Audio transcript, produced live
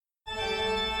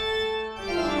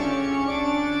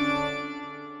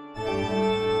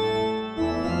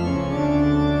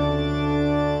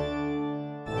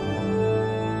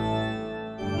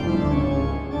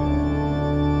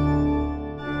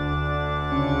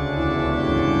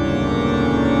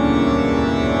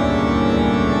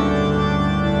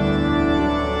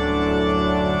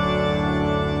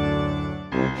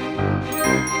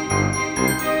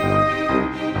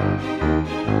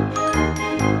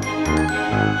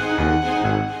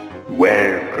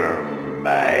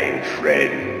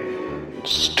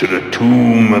friends, to the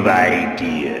Tomb of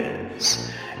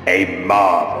Ideas, a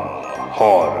Marvel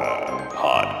horror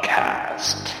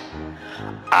podcast.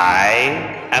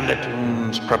 I am the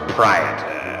Tomb's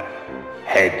proprietor,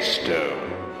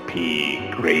 Headstone P.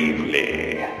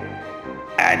 Gravely.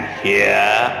 And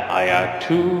here are your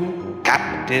two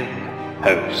captive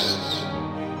hosts,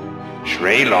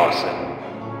 Trey Lawson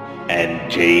and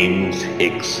James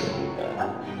Hickson.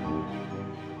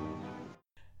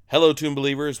 Hello, Tomb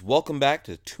Believers. Welcome back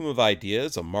to Tomb of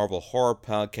Ideas, a Marvel horror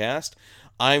podcast.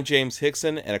 I'm James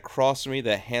Hickson, and across from me,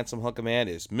 that handsome hunk of man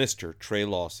is Mr. Trey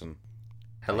Lawson.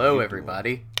 Hello,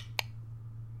 everybody.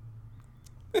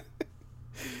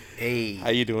 Hey.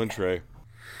 How you doing, Trey?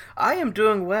 I am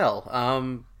doing well.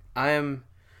 I am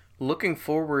looking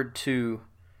forward to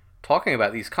talking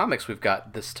about these comics we've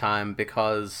got this time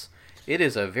because it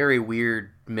is a very weird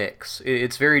mix.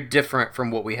 It's very different from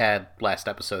what we had last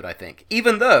episode, I think.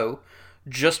 Even though,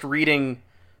 just reading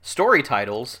story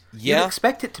titles, you'd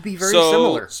expect it to be very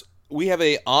similar. We have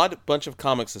an odd bunch of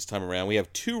comics this time around. We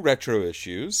have two retro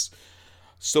issues.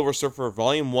 Silver Surfer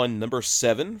Volume 1, Number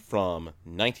 7 from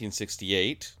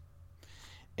 1968.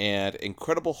 And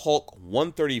Incredible Hulk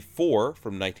 134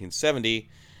 from 1970.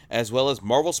 As well as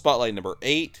Marvel Spotlight number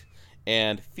 8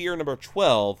 and Fear number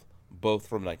 12, both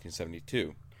from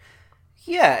 1972.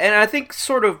 Yeah, and I think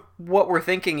sort of what we're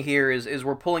thinking here is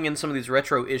we're pulling in some of these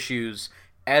retro issues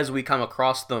as we come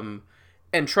across them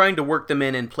and trying to work them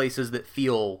in places that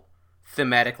feel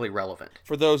thematically relevant.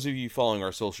 For those of you following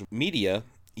our social media,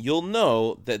 you'll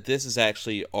know that this is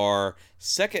actually our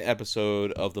second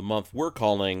episode of the month we're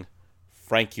calling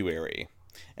Frankuary.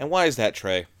 And why is that,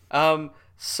 Trey?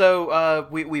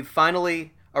 We've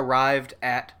finally arrived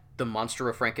at the Monster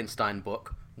of Frankenstein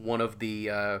book, one of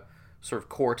the sort of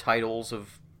core titles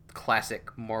of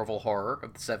classic Marvel horror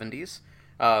of the 70s.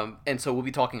 And so we'll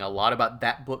be talking a lot about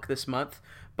that book this month.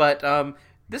 But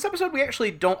this episode, we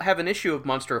actually don't have an issue of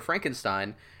Monster of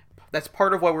Frankenstein. That's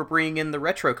part of why we're bringing in the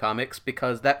retro comics,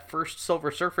 because that first Silver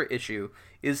Surfer issue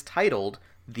is titled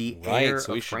The Heir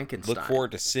so of Frankenstein. Look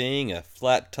forward to seeing a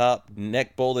flat-top,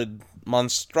 neck-bolted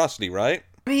monstrosity, right?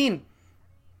 I mean,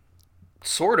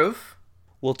 sort of.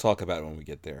 We'll talk about it when we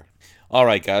get there. All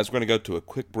right, guys, we're going to go to a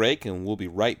quick break, and we'll be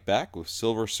right back with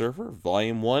Silver Surfer,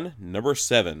 Volume 1, Number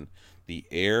 7, The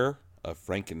Heir of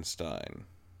Frankenstein.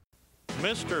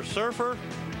 Mr. Surfer,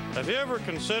 have you ever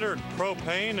considered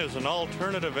propane as an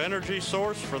alternative energy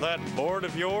source for that board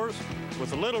of yours?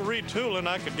 With a little retooling,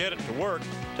 I could get it to work.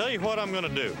 Tell you what I'm going to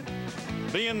do.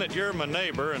 Being that you're my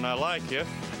neighbor and I like you,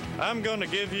 I'm going to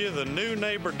give you the new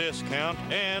neighbor discount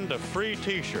and a free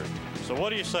t-shirt. So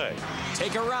what do you say?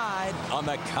 Take a ride on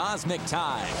the Cosmic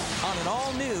Tide on an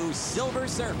all-new Silver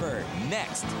Surfer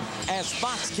next, as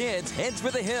Fox Kids Heads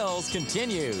for the Hills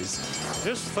continues.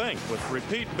 Just think, with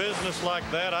repeat business like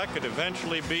that, I could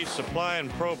eventually be supplying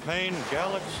propane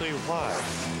galaxy-wide.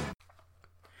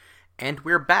 And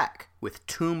we're back with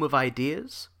Tomb of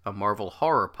Ideas, a Marvel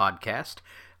horror podcast.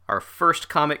 Our first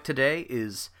comic today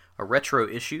is a retro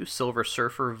issue, Silver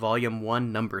Surfer Volume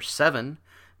 1, Number 7,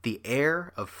 The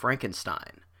Heir of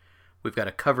Frankenstein. We've got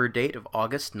a cover date of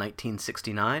August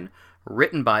 1969,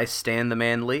 written by Stan the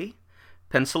Man Lee,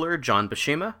 penciler John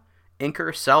Buscema,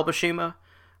 inker Sal Buscema,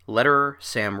 letterer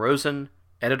Sam Rosen,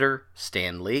 editor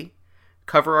Stan Lee,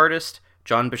 cover artist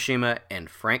John Buscema and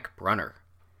Frank Brunner.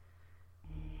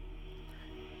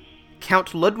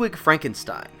 Count Ludwig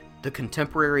Frankenstein, the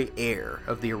contemporary heir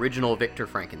of the original Victor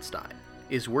Frankenstein,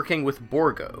 is working with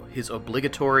Borgo, his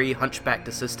obligatory hunchbacked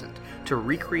assistant, to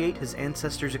recreate his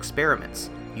ancestors' experiments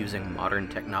using modern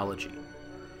technology.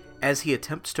 As he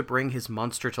attempts to bring his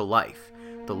monster to life,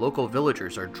 the local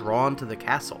villagers are drawn to the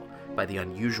castle by the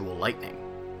unusual lightning.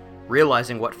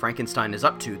 Realizing what Frankenstein is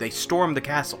up to, they storm the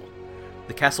castle.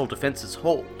 The castle defenses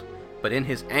hold, but in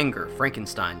his anger,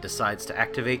 Frankenstein decides to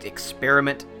activate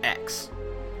Experiment X,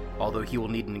 although he will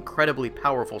need an incredibly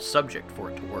powerful subject for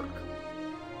it to work.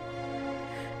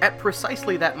 At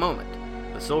precisely that moment,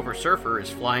 the Silver Surfer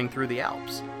is flying through the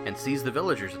Alps and sees the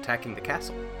villagers attacking the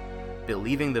castle.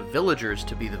 Believing the villagers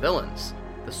to be the villains,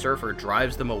 the Surfer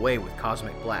drives them away with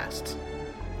cosmic blasts.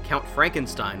 Count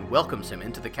Frankenstein welcomes him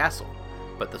into the castle,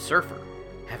 but the Surfer,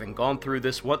 having gone through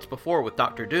this once before with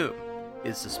Dr. Doom,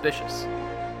 is suspicious.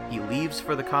 He leaves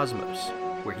for the cosmos,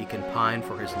 where he can pine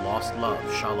for his lost love,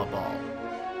 Shala Bal.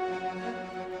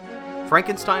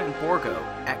 Frankenstein and Borgo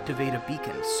activate a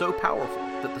beacon so powerful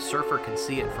that the Surfer can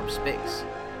see it from space,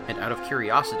 and out of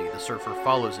curiosity, the Surfer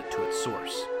follows it to its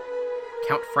source.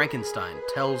 Count Frankenstein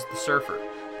tells the Surfer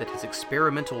that his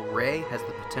experimental ray has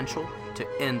the potential to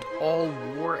end all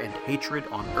war and hatred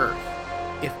on Earth,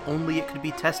 if only it could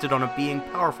be tested on a being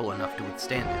powerful enough to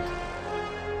withstand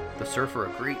it. The Surfer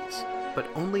agrees, but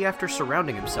only after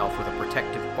surrounding himself with a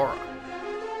protective aura.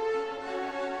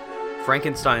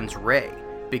 Frankenstein's ray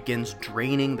begins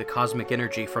draining the cosmic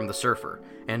energy from the Surfer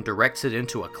and directs it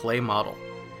into a clay model.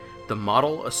 The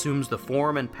model assumes the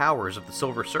form and powers of the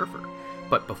Silver Surfer,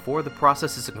 but before the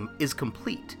process is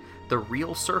complete, the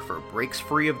real Surfer breaks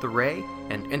free of the ray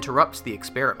and interrupts the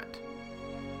experiment.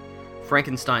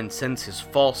 Frankenstein sends his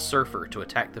false Surfer to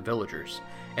attack the villagers,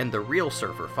 and the real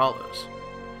Surfer follows.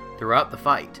 Throughout the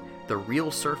fight, the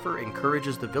real Surfer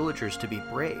encourages the villagers to be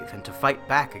brave and to fight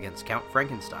back against Count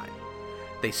Frankenstein.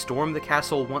 They storm the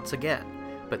castle once again,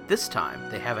 but this time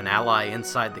they have an ally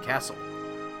inside the castle.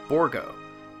 Borgo,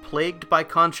 plagued by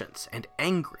conscience and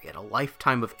angry at a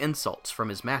lifetime of insults from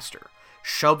his master,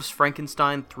 shoves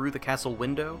Frankenstein through the castle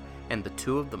window, and the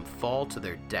two of them fall to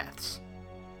their deaths.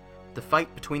 The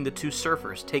fight between the two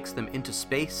surfers takes them into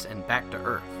space and back to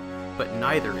Earth, but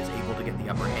neither is able to get the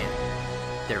upper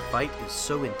hand. Their fight is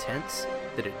so intense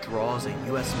that it draws a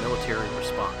U.S. military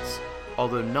response,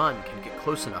 although none can get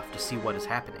close enough to see what is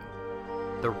happening.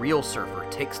 The real Surfer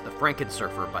takes the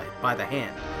Franken-Surfer by the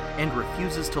hand and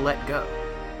refuses to let go,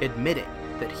 admitting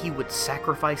that he would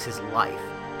sacrifice his life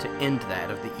to end that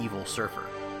of the evil Surfer.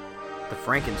 The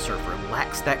Franken-Surfer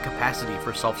lacks that capacity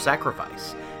for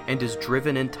self-sacrifice and is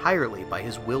driven entirely by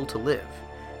his will to live,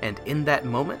 and in that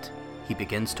moment, he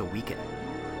begins to weaken.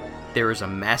 There is a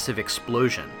massive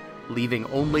explosion, leaving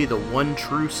only the one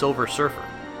true Silver Surfer,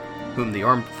 whom the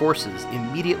armed forces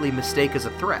immediately mistake as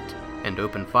a threat and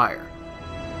open fire.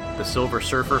 The Silver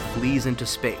Surfer flees into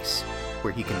space,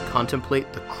 where he can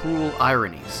contemplate the cruel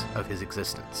ironies of his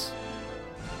existence.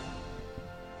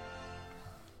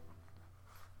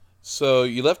 So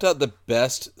you left out the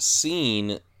best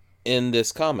scene in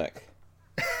this comic.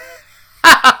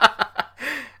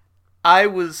 I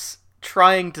was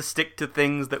trying to stick to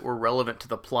things that were relevant to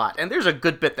the plot, and there's a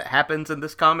good bit that happens in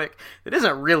this comic that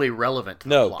isn't really relevant to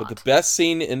the plot. No, but the best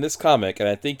scene in this comic, and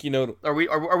I think you know... Are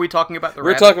we talking about the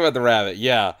rabbit? We're talking about the rabbit,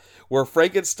 yeah. Where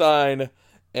Frankenstein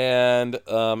and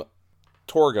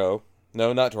Torgo...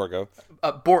 No, not Torgo.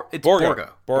 It's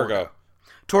Borgo.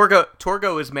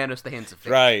 Torgo is Manus the Hands of Fate.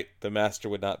 Right. The master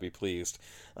would not be pleased.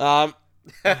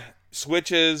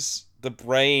 Switches the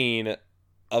brain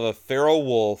of a feral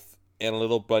wolf and a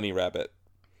little bunny rabbit.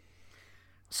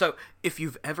 So, if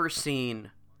you've ever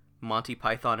seen Monty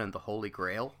Python and the Holy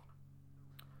Grail,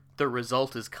 the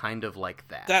result is kind of like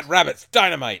that. That rabbit's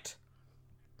dynamite!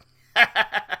 I'm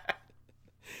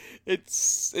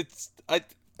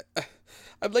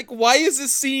like, why is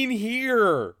this scene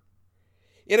here?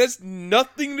 It has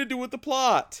nothing to do with the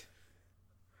plot.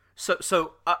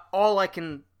 So all I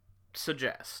can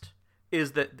suggest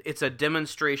is that it's a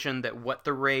demonstration that what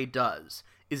the ray does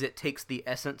is it takes the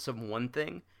essence of one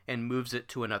thing and moves it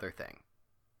to another thing.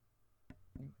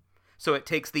 So it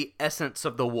takes the essence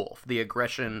of the wolf, the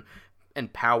aggression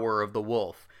and power of the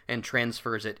wolf, and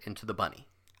transfers it into the bunny.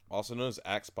 Also known as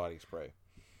Axe body spray.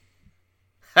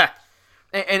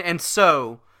 And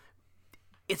so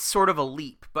it's sort of a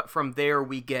leap, but from there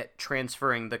we get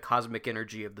transferring the cosmic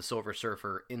energy of the Silver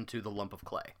Surfer into the lump of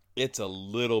clay. It's a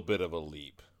little bit of a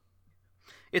leap.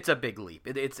 It's a big leap.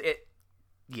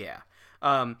 Yeah.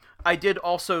 I did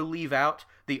also leave out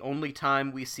the only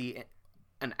time we see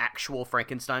an actual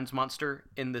Frankenstein's monster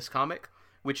in this comic,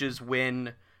 which is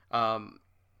when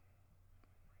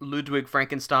Ludwig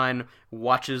Frankenstein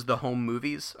watches the home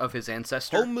movies of his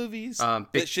ancestor. Home movies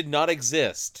that should not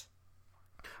exist.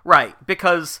 Right,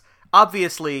 because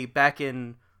obviously back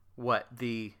in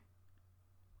late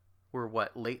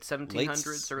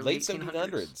 1700s or late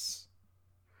 1800s?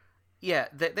 Yeah,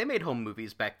 they made home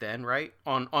movies back then, right?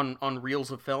 On reels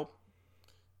of film.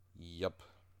 Yep.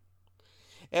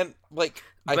 And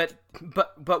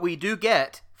but we do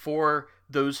get, for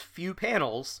those few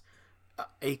panels,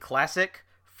 a classic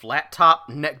flat top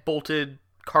neck bolted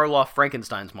Karloff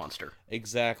Frankenstein's monster.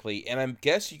 Exactly. And I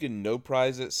guess you can no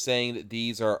prize it saying that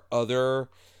these are other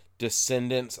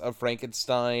descendants of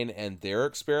Frankenstein and their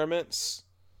experiments.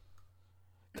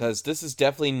 Because this is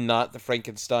definitely not the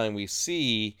Frankenstein we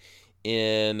see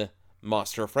in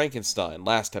Monster of Frankenstein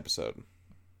last episode.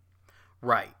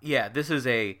 Right. Yeah, this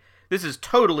is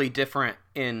totally different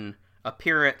in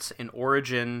appearance, in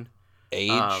origin.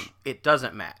 Age. It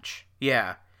doesn't match.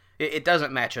 Yeah. It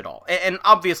doesn't match at all. And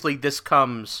obviously this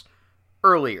comes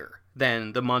earlier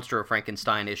than the Monster of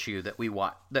Frankenstein issue that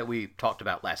we talked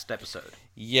about last episode.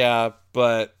 Yeah,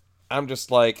 but I'm just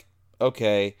like,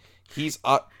 okay, he's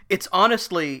It's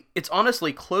honestly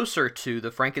closer to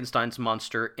the Frankenstein's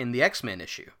monster in the X-Men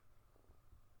issue.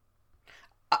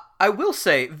 I will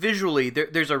say, visually,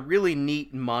 there's a really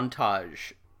neat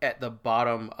montage at the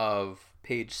bottom of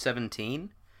page 17,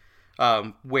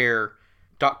 where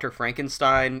Dr.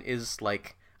 Frankenstein is,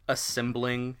 like,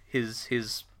 assembling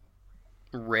his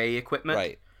ray equipment.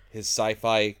 Right. His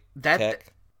sci-fi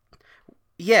tech.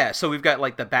 Yeah, so we've got,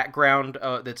 like, the background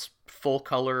that's full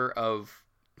color of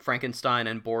Frankenstein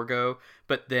and Borgo,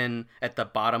 but then at the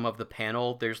bottom of the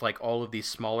panel, there's, like, all of these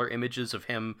smaller images of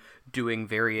him doing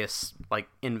various, like,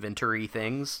 inventory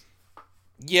things.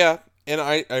 Yeah, and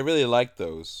I really like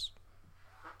those.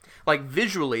 Like,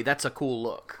 visually, that's a cool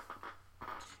look.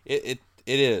 It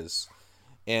is.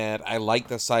 And I like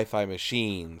the sci-fi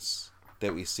machines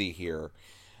that we see here.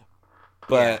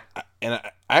 But, and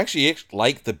I actually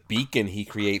like the beacon he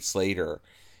creates later.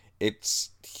 It's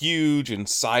huge and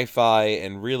sci-fi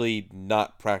and really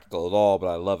not practical at all, but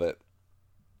I love it.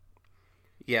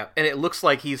 Yeah, and it looks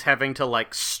like he's having to,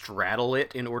 like, straddle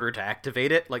it in order to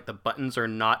activate it. Like, the buttons are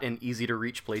not in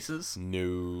easy-to-reach places.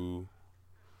 No.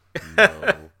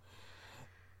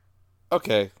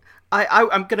 Okay.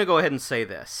 I'm gonna go ahead and say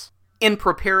this. In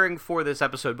preparing for this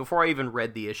episode, before I even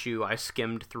read the issue, I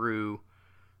skimmed through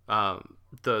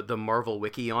the Marvel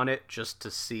Wiki on it just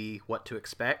to see what to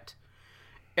expect.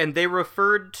 And they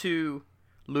referred to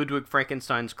Ludwig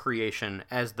Frankenstein's creation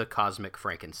as the Cosmic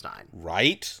Frankenstein.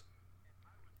 Right?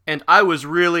 And I was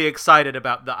really excited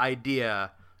about the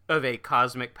idea of a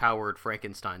cosmic-powered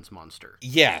Frankenstein's monster.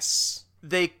 Yes.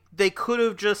 They could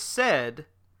have just said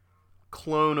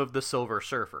clone of the Silver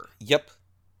Surfer. Yep.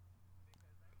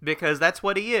 Because that's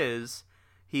what he is.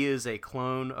 He is a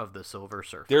clone of the Silver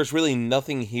Surfer. There's really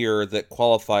nothing here that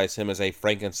qualifies him as a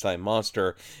Frankenstein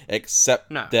monster, except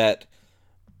that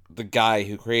the guy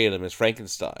who created him is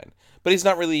Frankenstein. But he's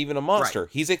not really even a monster. Right.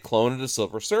 He's a clone of the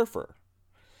Silver Surfer.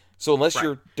 So unless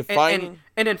you're defining...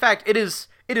 And in fact, it is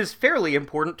fairly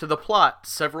important to the plot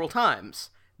several times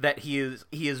that he is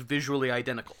visually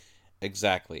identical.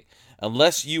 Exactly.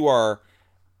 Unless you are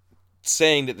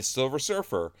saying that the Silver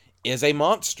Surfer is a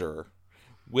monster,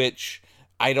 which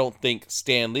I don't think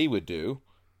Stan Lee would do.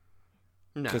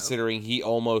 No. Considering he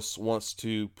almost wants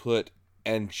to put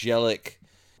angelic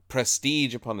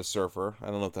prestige upon the Surfer. I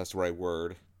don't know if that's the right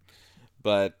word.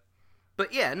 But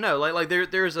yeah, no, like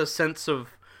there's a sense of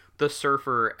the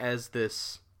Surfer as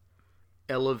this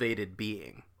elevated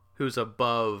being who's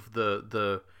above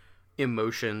the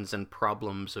emotions and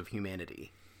problems of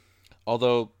humanity.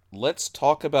 Although, let's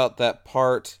talk about that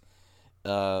part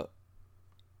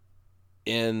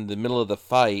in the middle of the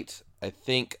fight, I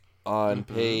think on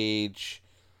page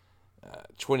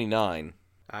 29.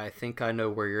 I think I know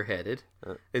where you're headed.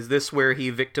 Is this where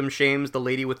he victim shames the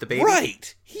lady with the baby?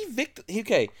 Right!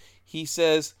 He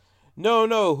says,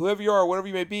 No, whoever you are, whatever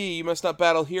you may be, you must not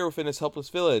battle here within this helpless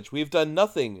village. We have done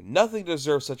nothing to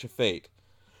deserve such a fate.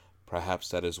 Perhaps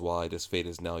that is why this fate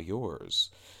is now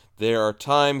yours. There are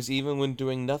times even when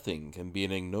doing nothing can be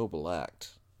an ignoble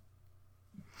act.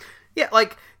 Yeah,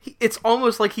 like, it's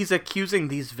almost like he's accusing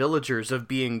these villagers of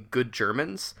being good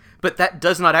Germans, but that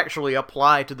does not actually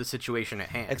apply to the situation at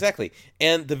hand. Exactly.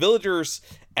 And the villagers,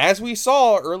 as we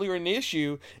saw earlier in the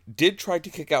issue, did try to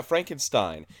kick out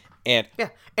Frankenstein. And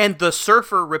the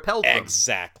Surfer repelled them.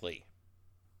 Exactly.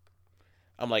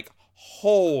 I'm like,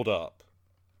 hold up.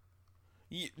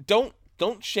 Don't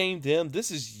shame them. This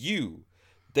is you.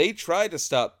 They tried to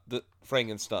stop the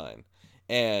Frankenstein,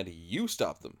 and you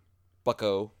stopped them,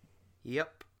 bucko.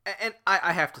 Yep. And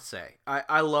I have to say,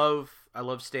 I love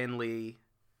Stan Lee.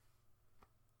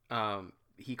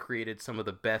 He created some of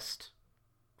the best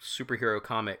superhero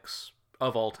comics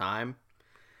of all time.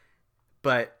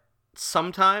 But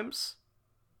sometimes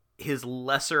his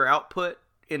lesser output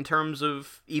in terms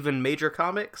of even major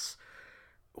comics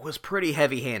was pretty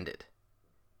heavy-handed.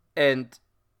 And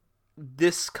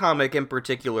this comic in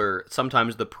particular,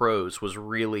 sometimes the prose was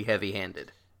really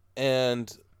heavy-handed.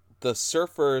 And the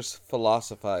Surfer's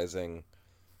philosophizing,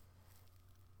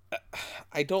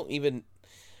 I don't even...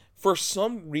 For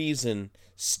some reason,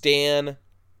 Stan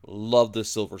loved the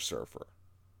Silver Surfer.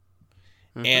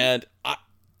 Mm-hmm. And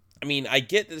I mean, I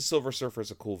get that the Silver Surfer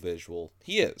is a cool visual.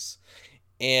 He is.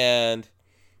 And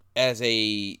as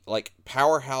a, like,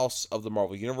 powerhouse of the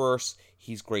Marvel Universe,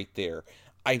 he's great there.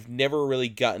 I've never really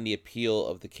gotten the appeal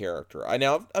of the character. I've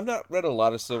not read a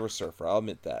lot of Silver Surfer, I'll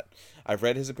admit that. I've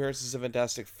read his appearances in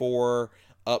Fantastic Four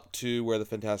up to where the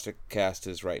Fantastic cast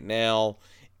is right now,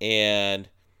 and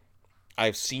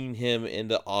I've seen him in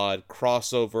the odd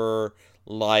crossover,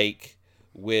 like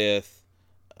with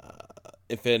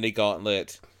Infinity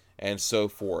Gauntlet and so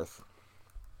forth.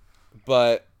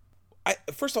 But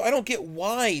First of all, I don't get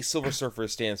why Silver Surfer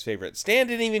is Stan's favorite. Stan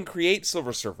didn't even create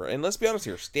Silver Surfer. And let's be honest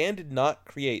here, Stan did not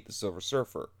create the Silver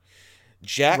Surfer.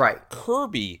 Jack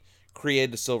Kirby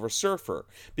created the Silver Surfer.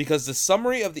 Because the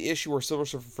summary of the issue where Silver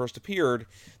Surfer first appeared,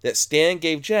 that Stan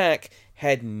gave Jack,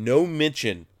 had no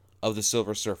mention of the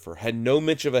Silver Surfer. Had no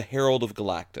mention of a Herald of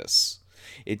Galactus.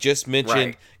 It just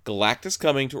mentioned Galactus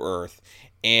coming to Earth,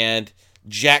 and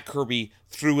Jack Kirby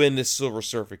threw in this Silver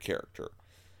Surfer character.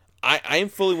 I am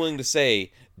fully willing to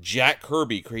say Jack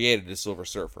Kirby created the Silver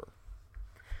Surfer.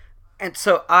 And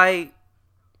so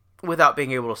without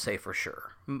being able to say for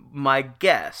sure, my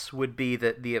guess would be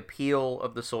that the appeal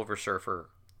of the Silver Surfer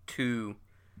to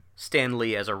Stan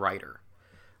Lee as a writer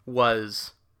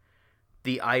was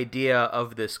the idea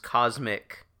of this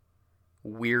cosmic,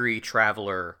 weary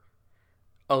traveler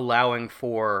allowing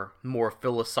for more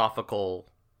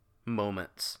philosophical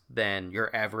moments than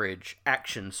your average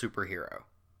action superhero.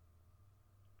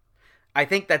 I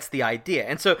think that's the idea.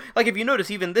 And so, like, if you notice,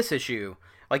 even this issue,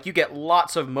 like, you get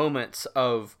lots of moments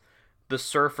of the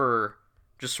Surfer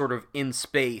just sort of in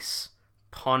space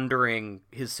pondering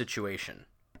his situation.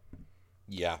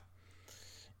 Yeah.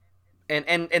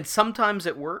 And sometimes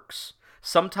it works.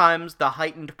 Sometimes the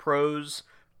heightened prose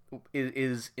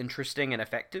is interesting and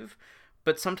effective,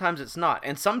 but sometimes it's not.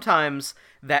 And sometimes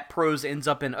that prose ends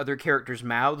up in other characters'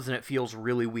 mouths and it feels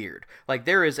really weird. Like,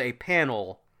 there is a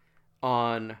panel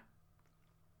on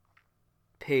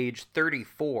page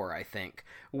 34, I think,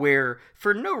 where,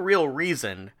 for no real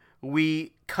reason,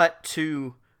 we cut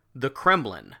to the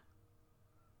Kremlin,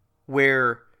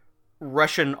 where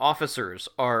Russian officers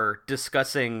are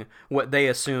discussing what they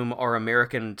assume are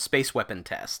American space weapon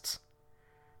tests.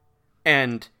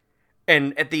 And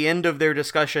at the end of their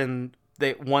discussion,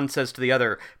 one says to the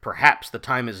other, "Perhaps the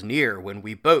time is near when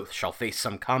we both shall face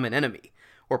some common enemy,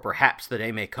 or perhaps the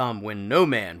day may come when no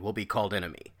man will be called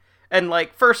enemy." And,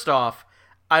 like, first off,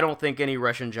 I don't think any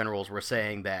Russian generals were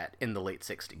saying that in the late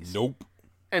 60s. Nope.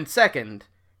 And second,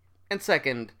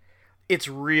 it's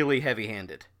really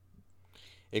heavy-handed.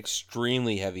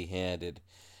 Extremely heavy-handed.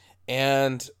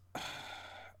 And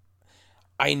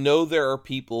I know there are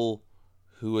people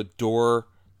who adore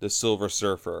the Silver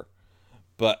Surfer,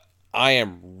 but I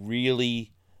am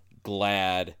really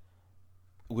glad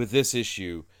with this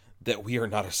issue that we are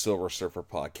not a Silver Surfer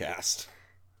podcast.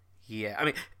 Yeah, I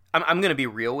mean, I'm going to be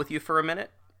real with you for a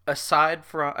minute. Aside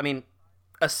from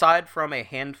a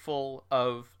handful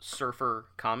of Surfer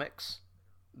comics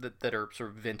that are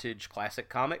sort of vintage classic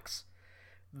comics,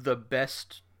 the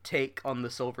best take on the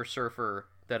Silver Surfer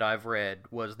that I've read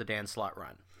was the Dan Slott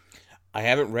run. I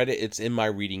haven't read it. It's in my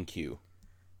reading queue.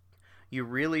 You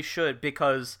really should,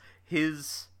 because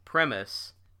his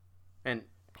premise, and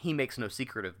he makes no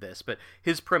secret of this, but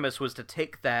his premise was to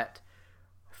take that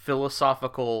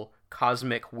philosophical,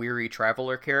 cosmic, weary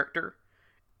traveler character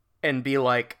and be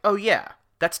like, oh yeah,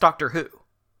 that's Doctor Who.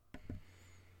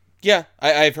 Yeah,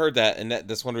 I've heard that, and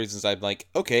that's one of the reasons I'm like,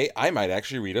 okay, I might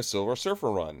actually read a Silver Surfer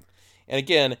run. And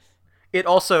again, it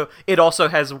also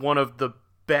has one of the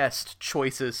best,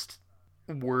 choicest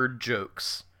word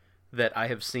jokes that I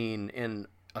have seen in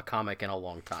a comic in a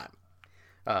long time.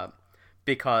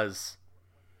 Because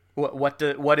what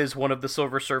is one of the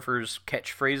Silver Surfer's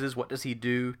catchphrases? What does he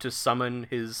do to summon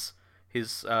his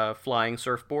flying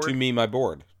surfboard? To me, my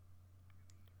board.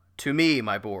 To me,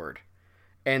 my board.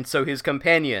 And so his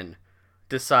companion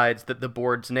decides that the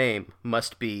board's name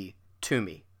must be To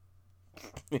Me.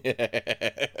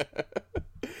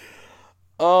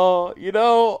 Oh,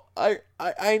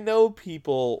 I know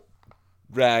people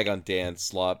rag on Dan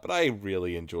Slott, but I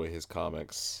really enjoy his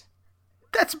comics.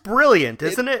 That's brilliant,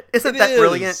 isn't it? Isn't that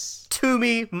brilliant? To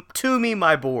me,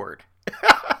 my board.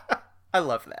 I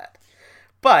love that.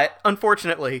 But,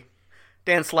 unfortunately,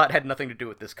 Dan Slott had nothing to do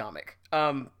with this comic.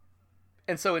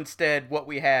 And so instead, what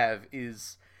we have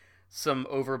is some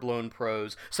overblown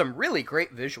prose, some really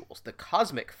great visuals. The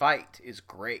cosmic fight is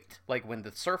great. Like, when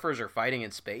the surfers are fighting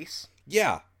in space.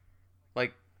 Yeah.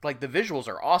 Like the visuals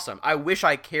are awesome. I wish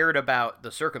I cared about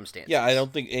the circumstances. Yeah, I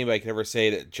don't think anybody could ever say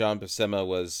that John Buscema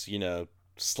was,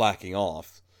 slacking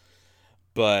off.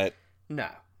 But no.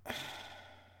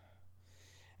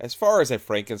 As far as a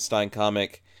Frankenstein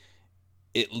comic,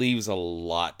 it leaves a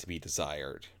lot to be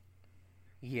desired.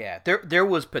 Yeah, there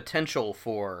was potential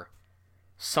for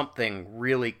something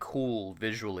really cool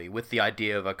visually with the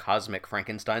idea of a cosmic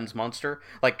Frankenstein's monster.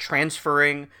 Like,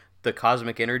 transferring the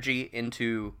cosmic energy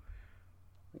into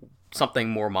something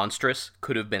more monstrous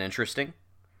could have been interesting.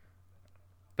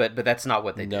 But that's not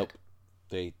what they did.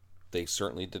 They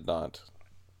certainly did not.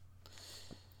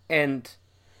 And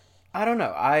I don't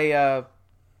know.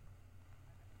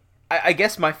 I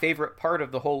guess my favorite part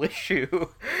of the whole issue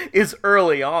is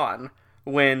early on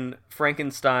when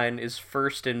Frankenstein is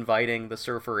first inviting the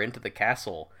Surfer into the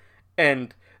castle,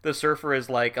 and the Surfer is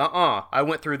like, I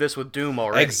went through this with Doom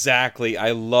already. Exactly.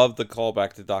 I love the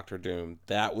callback to Dr. Doom.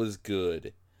 That was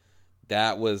good.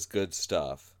 That was good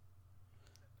stuff.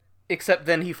 Except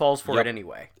then he falls for it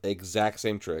anyway. Exact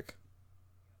same trick.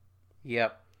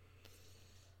 Yep.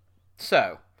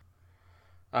 So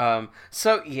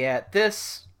yeah,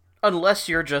 this, unless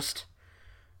you're just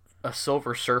a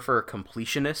Silver Surfer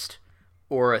completionist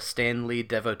or a Stan Lee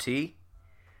devotee,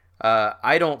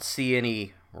 I don't see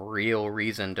any real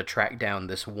reason to track down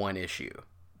this one issue.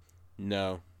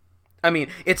 No. I mean,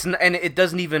 it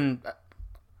doesn't even,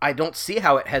 I don't see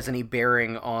how it has any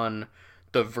bearing on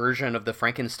the version of the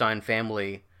Frankenstein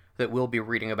family that we'll be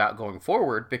reading about going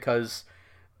forward, because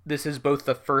this is both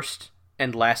the first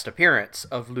and last appearance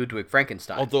of Ludwig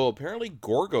Frankenstein. Although apparently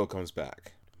Gorgo comes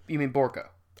back. You mean Borgo?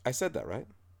 I said that, right?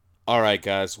 Alright,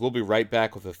 guys, we'll be right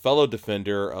back with a fellow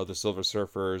defender of the Silver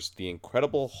Surfers, the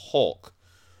Incredible Hulk,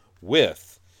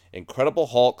 with Incredible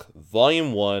Hulk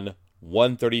Volume 1,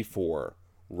 134,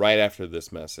 right after this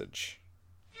message.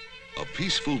 A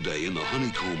peaceful day in the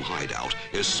Honeycomb hideout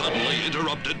is suddenly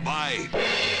interrupted by...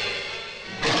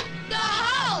 The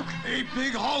Hulk! A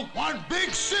big Hulk want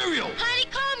big cereal!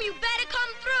 Honeycomb, you better come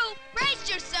through. Brace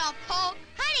yourself, Hulk.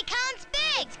 Honeycomb's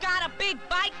big. It's got a big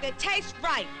bite that tastes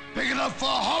right. Big enough for a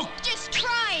Hulk? Just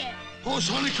try it. Cause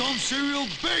Honeycomb cereal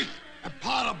big and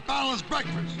part of balanced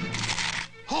breakfast.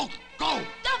 Hulk, go!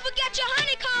 Don't forget your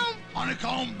honeycomb.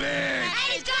 Honeycomb big! And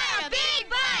it's got a big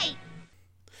bite.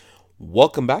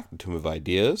 Welcome back to Tomb of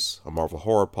Ideas, a Marvel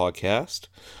horror podcast.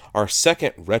 Our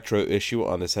second retro issue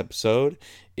on this episode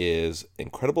is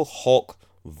Incredible Hulk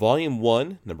Volume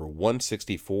 1, number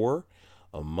 164,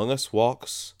 Among Us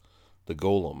Walks the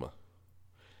Golem.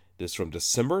 This is from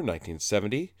December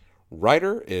 1970.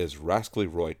 Writer is Rascally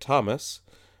Roy Thomas.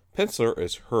 Penciler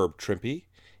is Herb Trimpe.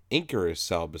 Inker is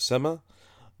Sal Buscema.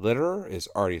 Letterer is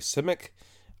Artie Simek.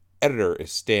 Editor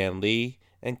is Stan Lee.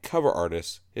 And cover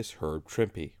artist is Herb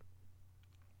Trimpe.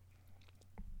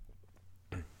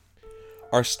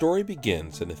 Our story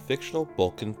begins in the fictional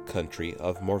Balkan country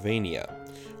of Morvania,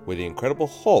 where the Incredible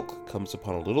Hulk comes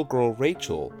upon a little girl,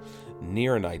 Rachel,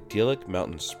 near an idyllic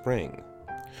mountain spring.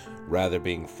 Rather than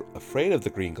being afraid of the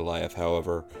Green Goliath,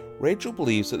 however, Rachel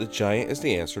believes that the giant is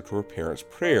the answer to her parents'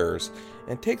 prayers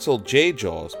and takes old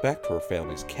J-Jaws back to her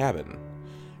family's cabin.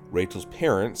 Rachel's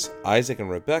parents, Isaac and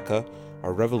Rebecca,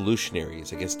 are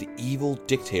revolutionaries against the evil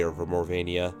dictator of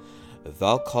Morvania,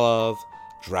 Valkalav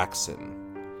Draxen.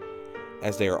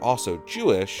 As they are also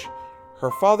Jewish, her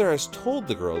father has told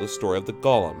the girl the story of the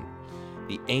Golem,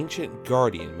 the ancient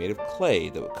guardian made of clay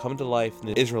that would come to life in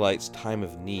the Israelites' time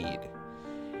of need.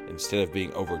 Instead of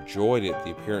being overjoyed at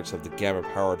the appearance of the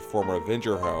gamma-powered former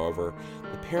Avenger, however,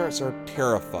 the parents are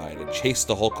terrified and chase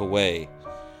the Hulk away.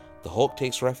 The Hulk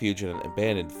takes refuge in an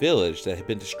abandoned village that had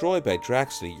been destroyed by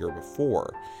Draxen a year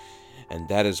before, and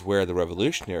that is where the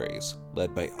revolutionaries,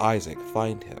 led by Isaac,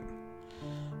 find him.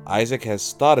 Isaac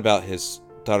has thought about his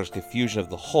daughter's confusion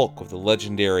of the Hulk with the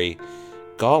legendary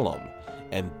Golem,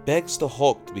 and begs the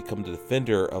Hulk to become the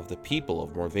defender of the people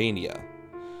of Morvania,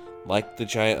 like the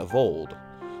giant of old,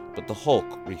 but the Hulk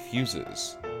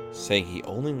refuses, saying he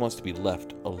only wants to be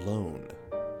left alone.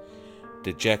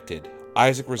 Dejected,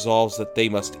 Isaac resolves that they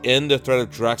must end the threat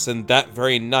of Draxen that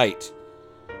very night,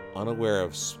 unaware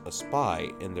of a spy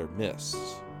in their midst.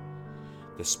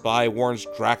 The spy warns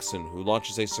Draxen, who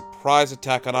launches a surprise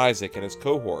attack on Isaac and his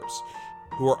cohorts,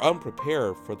 who are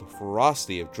unprepared for the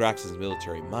ferocity of Draxen's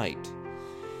military might.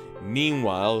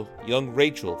 Meanwhile, young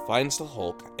Rachel finds the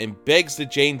Hulk and begs the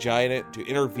Jane Giant to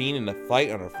intervene in a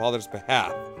fight on her father's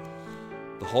behalf.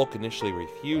 The Hulk initially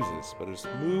refuses, but is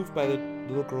moved by the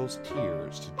little girl's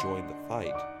tears to join the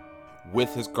fight.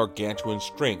 With his gargantuan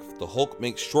strength, the Hulk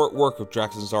makes short work of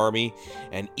Draxen's army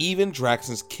and even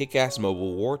Draxen's kick-ass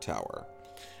mobile war tower.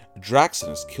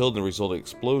 Draxen is killed in the resulting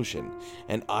explosion,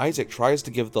 and Isaac tries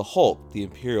to give the Hulk the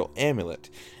Imperial Amulet,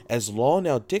 as law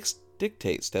now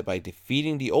dictates that by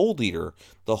defeating the old leader,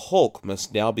 the Hulk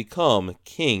must now become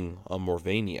King of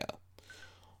Morvania.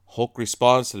 Hulk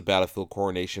responds to the battlefield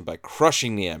coronation by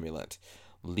crushing the amulet,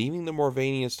 leaving the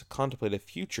Morvanians to contemplate a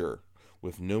future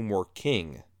with no more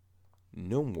king,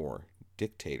 no more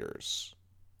dictators.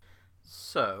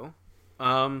 So,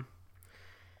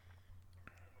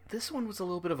 this one was a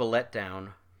little bit of a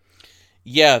letdown.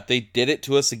 Yeah, they did it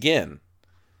to us again.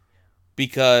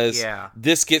 Because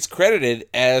this gets credited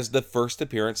as the first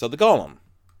appearance of the Golem.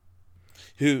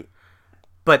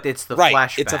 But it's the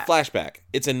flashback. It's a flashback.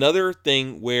 It's another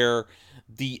thing where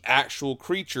the actual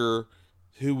creature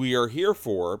who we are here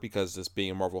for, because this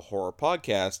being a Marvel horror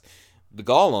podcast, the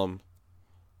Golem,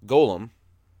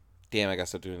 damn, I gotta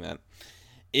stop doing that,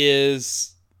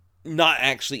 is not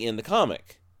actually in the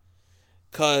comic.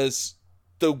 Because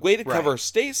the way the cover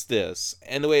states this,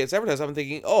 and the way it's advertised, I'm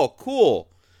thinking, oh,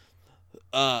 cool.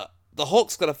 The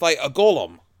Hulk's gonna fight a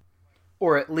Golem.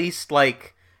 Or at least,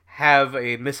 like, have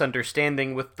a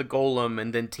misunderstanding with the Golem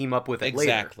and then team up with it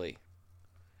later. Exactly.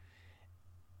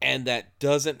 And that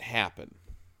doesn't happen.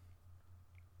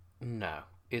 No.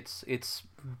 It's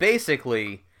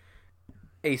basically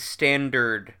a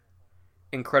standard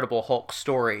Incredible Hulk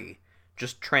story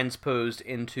just transposed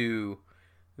into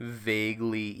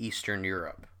vaguely Eastern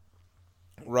Europe.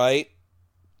 Right?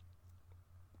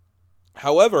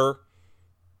 However,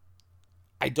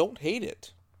 I don't hate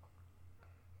it.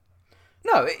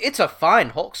 No, it's a fine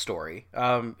Hulk story.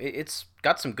 It's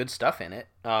got some good stuff in it.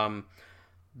 I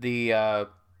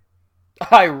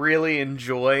really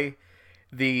enjoy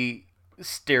the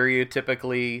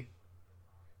stereotypically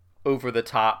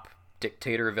over-the-top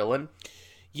dictator villain.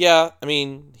 Yeah, I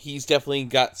mean, he's definitely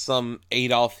got some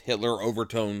Adolf Hitler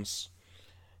overtones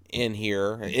in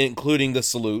here, including the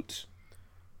salute.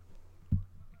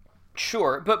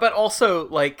 Sure, but also,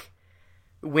 like,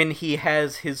 when he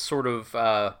has his sort of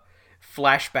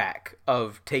flashback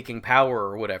of taking power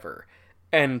or whatever,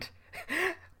 and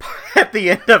at the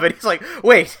end of it, he's like,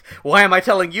 wait, why am I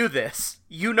telling you this?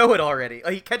 You know it already.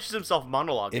 He catches himself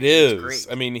monologuing. It is. It's great.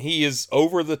 I mean, he is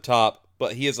over the top,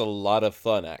 but he has a lot of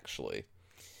fun, actually.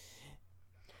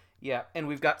 Yeah, and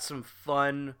we've got some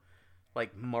fun,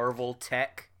 like, Marvel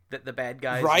tech that the bad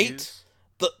guys use.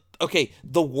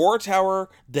 The War Tower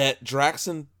that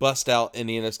Draxon bust out in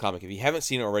the end of this comic. If you haven't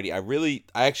seen it already, I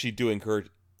actually do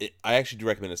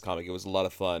recommend this comic. It was a lot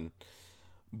of fun.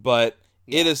 But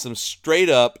it is some straight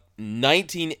up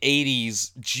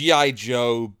 1980s G.I.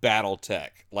 Joe battle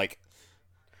tech. Like,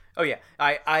 oh yeah,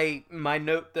 my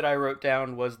note that I wrote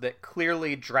down was that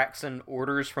clearly Draxon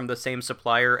orders from the same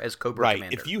supplier as Cobra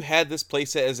Commander. If you had this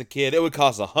playset as a kid, it would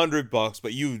cost $100,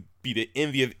 but you'd be the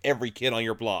envy of every kid on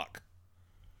your block.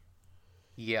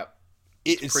 Yep.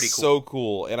 It is so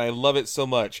cool, and I love it so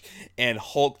much, and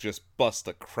Hulk just busts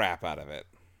the crap out of it.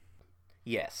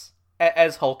 Yes,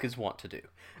 as Hulk is wont to do.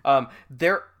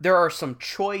 There are some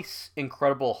choice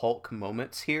Incredible Hulk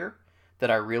moments here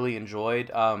that I really enjoyed.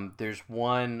 There's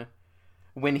one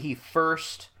when he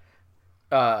first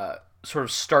sort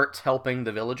of starts helping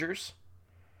the villagers,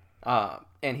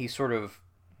 and he sort of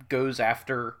goes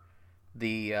after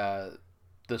the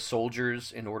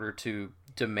soldiers in order to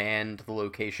demand the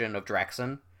location of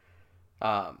Draxon.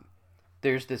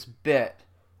 There's this bit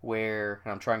where,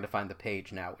 and I'm trying to find the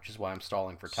page now, which is why I'm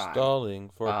stalling for time. Stalling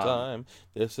for time.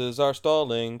 This is our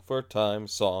stalling for time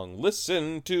song.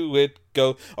 Listen to it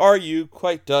go. Are you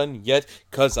quite done yet?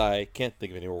 'Cause I can't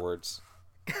think of any more words.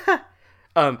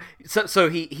 So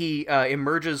he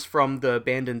emerges from the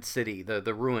abandoned city,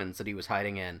 the ruins that he was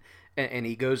hiding in, and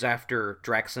he goes after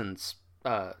Draxon's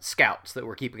scouts that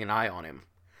were keeping an eye on him.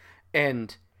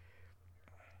 And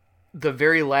the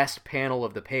very last panel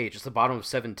of the page, it's the bottom of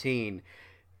 17,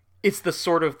 it's the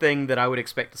sort of thing that I would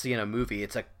expect to see in a movie.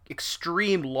 It's an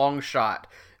extreme long shot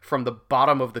from the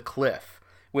bottom of the cliff,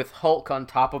 with Hulk on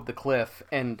top of the cliff,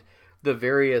 and the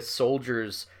various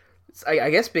soldiers, I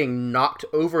guess, being knocked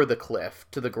over the cliff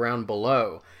to the ground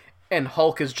below. And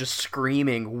Hulk is just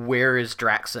screaming, "Where is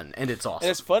Draxon?" And it's awesome.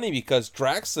 And it's funny because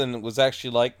Draxon was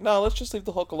actually like, no, let's just leave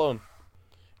the Hulk alone.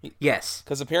 Yes.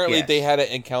 Because apparently they had an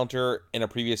encounter in a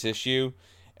previous issue,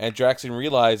 and Draxon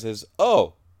realizes,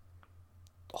 oh,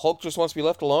 Hulk just wants to be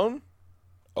left alone?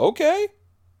 Okay.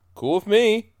 Cool with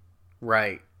me.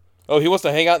 Right. Oh, he wants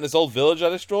to hang out in this old village I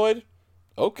destroyed?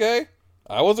 Okay.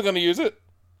 I wasn't going to use it.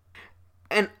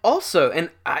 And also,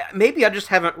 maybe I just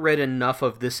haven't read enough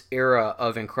of this era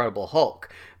of Incredible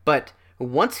Hulk, but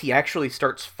once he actually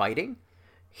starts fighting,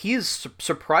 he is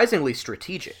surprisingly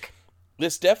strategic.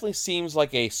 This definitely seems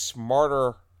like a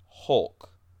smarter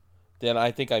Hulk than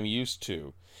I think I'm used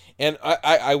to. And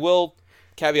I will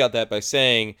caveat that by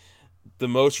saying the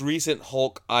most recent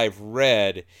Hulk I've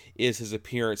read is his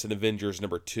appearance in Avengers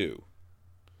 #2.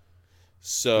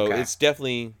 So it's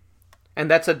definitely... And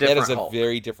that's a different Hulk. That is a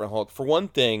very different Hulk. For one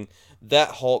thing,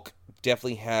 that Hulk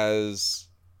definitely has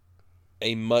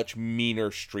a much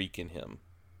meaner streak in him.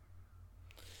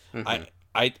 Mm-hmm.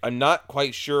 I'm not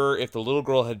quite sure if the little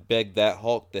girl had begged that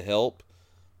Hulk to help,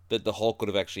 that the Hulk would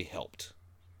have actually helped.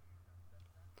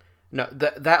 No,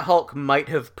 that Hulk might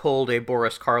have pulled a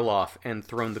Boris Karloff and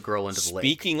thrown the girl into the lake.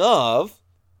 Speaking of,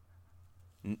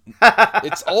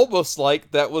 it's almost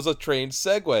like that was a trained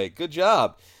segue. Good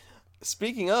job.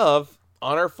 Speaking of,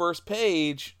 on our first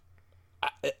page,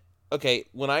 Okay,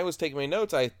 when I was taking my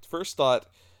notes, I first thought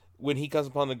when he comes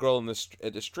upon the girl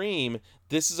at the stream,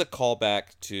 this is a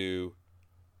callback to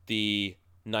the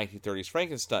 1930s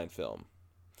Frankenstein film.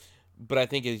 But I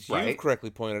think, as you correctly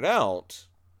pointed out,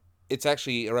 it's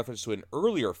actually a reference to an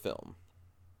earlier film.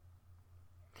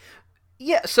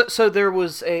 Yeah, so there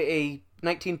was a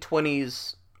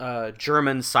 1920s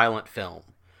German silent film.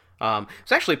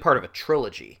 It's actually part of a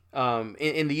trilogy.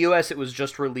 In the U.S., it was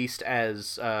just released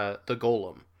as The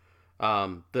Golem.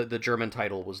 The German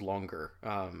title was longer.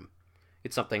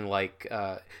 It's something like,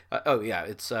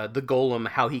 it's The Golem,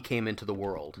 How He Came into the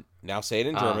World. Now say it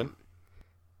in German.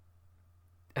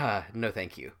 No,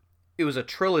 thank you. It was a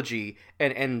trilogy,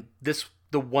 and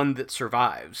the one that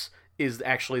survives is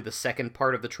actually the second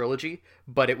part of the trilogy,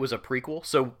 but it was a prequel.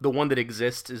 So the one that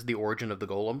exists is the origin of the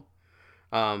Golem.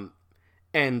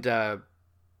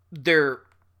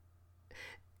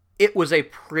 It was a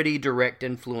pretty direct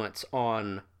influence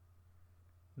on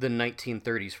the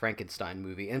 1930s Frankenstein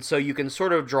movie. And so you can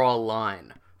sort of draw a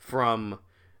line from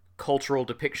cultural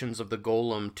depictions of the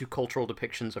Golem to cultural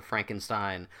depictions of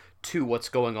Frankenstein to what's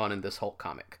going on in this Hulk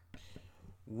comic.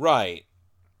 Right.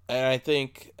 And I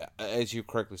think, as you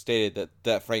correctly stated,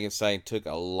 that Frankenstein took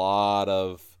a lot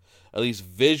of, at least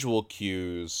visual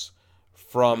cues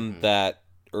from that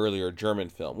earlier German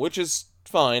film, which is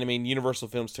fine. I mean, Universal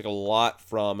Films took a lot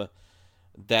from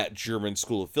that German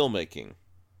school of filmmaking.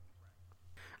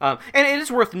 And it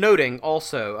is worth noting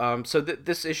also,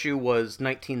 this issue was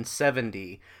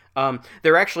 1970.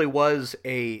 There actually was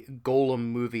a Golem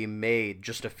movie made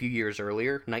just a few years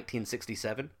earlier,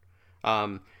 1967.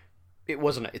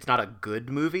 It's not a good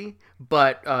movie,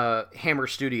 but Hammer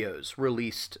Studios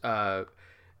released,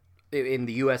 in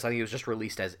the US, I think it was just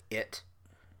released as It.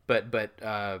 But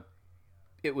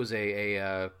it was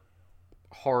a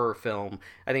horror film.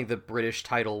 I think the British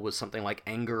title was something like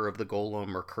Anger of the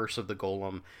Golem or Curse of the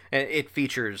Golem, and it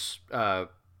features a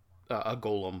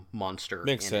golem monster.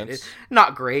 Makes sense. It's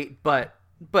not great, but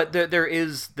there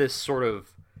is this sort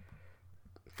of,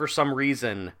 for some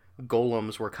reason,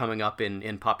 golems were coming up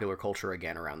in popular culture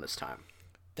again around this time.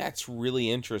 That's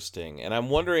really interesting, and I'm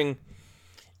wondering,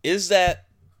 is that,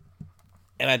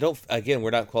 and we're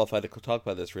not qualified to talk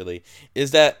about this really,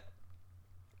 is that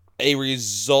a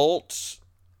result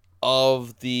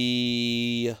of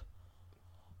the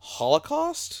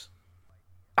Holocaust?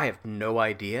 I have no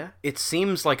idea. It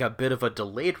seems like a bit of a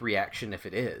delayed reaction if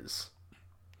it is.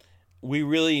 We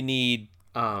really need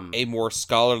a more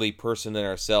scholarly person than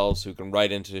ourselves who can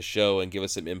write into the show and give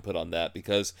us some input on that,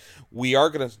 because we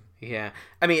are going to... Yeah.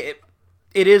 I mean,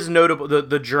 it is notable.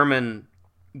 The German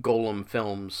Golem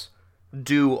films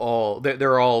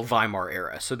they're all Weimar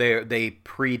era, so they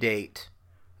predate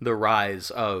the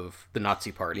rise of the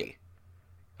Nazi Party.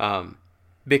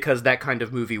 Because that kind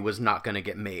of movie was not going to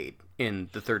get made in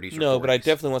the 30s or 40s. No, but I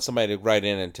definitely want somebody to write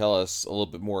in and tell us a little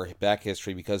bit more back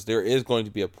history, because there is going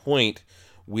to be a point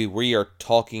we are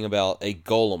talking about a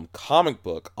Golem comic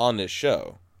book on this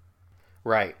show.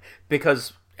 Right.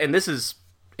 Because, and this is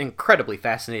incredibly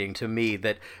fascinating to me,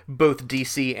 that both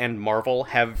DC and Marvel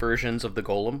have versions of the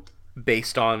Golem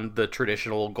based on the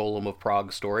traditional Golem of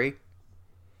Prague story.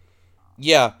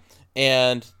 Yeah,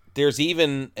 and there's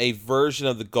even a version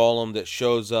of the Golem that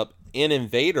shows up in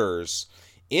Invaders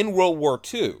in World War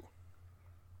II.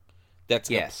 That's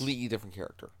a completely different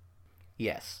character.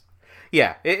 Yes.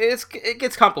 Yeah, it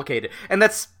gets complicated. And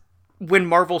that's when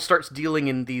Marvel starts dealing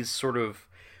in these sort of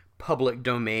public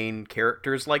domain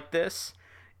characters like this.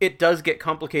 It does get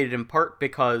complicated in part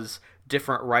because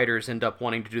different writers end up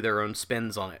wanting to do their own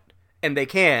spins on it. And they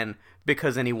can,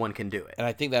 because anyone can do it. And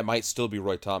I think that might still be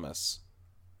Roy Thomas.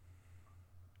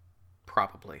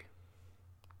 Probably.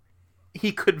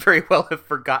 He could very well have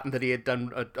forgotten that he had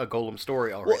done a Golem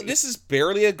story already. Well, this is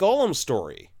barely a Golem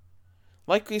story.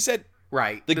 Like we said,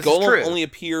 right. The Golem only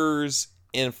appears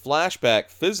in flashback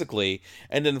physically,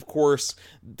 and then, of course,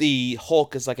 the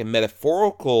Hulk is like a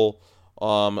metaphorical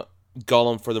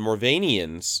Golem for the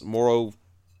Morvanians.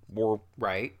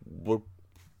 Right. What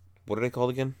are they called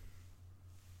again?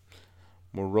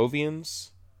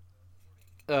 Morovians?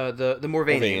 The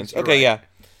Morvanians. Okay, right. Yeah.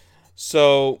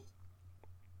 So,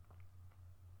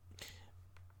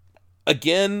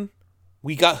 again,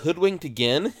 we got hoodwinked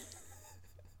again.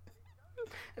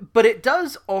 But it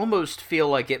does almost feel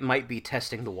like it might be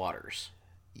testing the waters.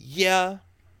 Yeah.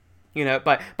 You know,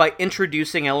 by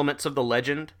introducing elements of the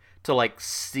legend to, like,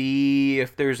 see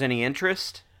if there's any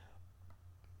interest.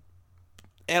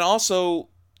 And also,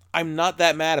 I'm not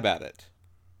that mad about it.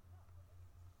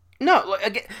 No,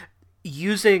 again,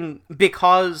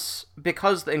 because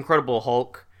the Incredible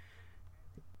Hulk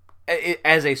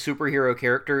as a superhero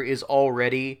character, is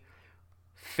already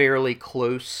fairly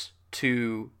close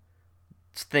to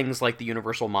things like the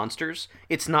Universal Monsters.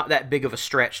 It's not that big of a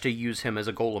stretch to use him as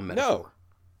a Golem metaphor. No.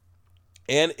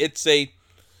 And it's a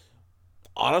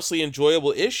honestly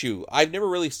enjoyable issue. I've never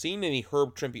really seen any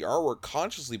Herb Trimpe artwork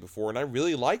consciously before, and I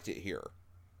really liked it here.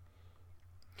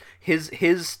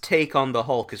 His take on the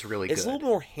Hulk is really good. It's a little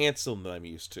more handsome than I'm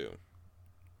used to.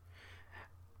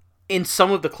 In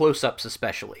some of the close-ups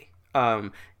especially.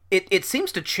 It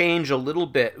seems to change a little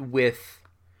bit with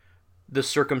the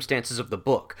circumstances of the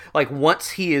book. Like,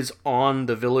 once he is on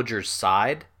the villagers'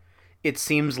 side, it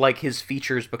seems like his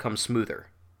features become smoother.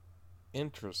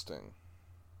 Interesting.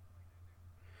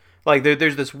 Like,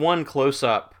 there's this one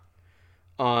close-up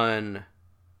on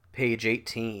page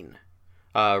 18,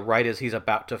 right as he's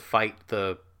about to fight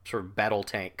the sort of battle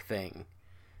tank thing.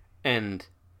 And,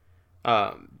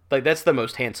 like, that's the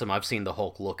most handsome I've seen the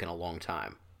Hulk look in a long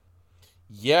time.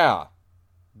 Yeah.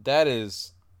 That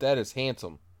is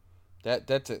handsome.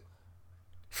 That's it.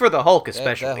 For the Hulk,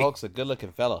 especially. That Hulk's a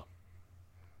good-looking fella.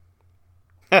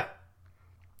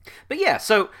 But yeah,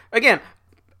 so, again,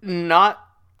 not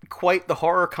quite the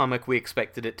horror comic we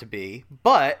expected it to be,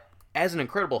 but as an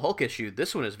Incredible Hulk issue,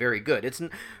 this one is very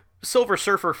good. Silver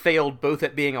Surfer failed both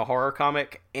at being a horror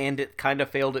comic and it kind of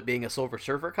failed at being a Silver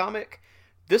Surfer comic.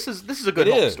 This is a good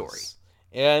Hulk story.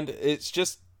 And it's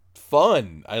just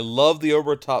fun. I love the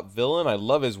over-top villain. I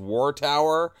love his war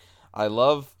tower. I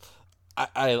like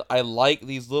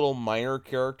these little minor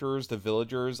characters, the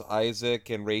villagers, Isaac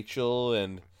and Rachel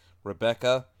and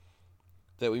Rebecca,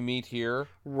 that we meet here.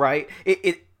 Right.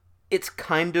 It's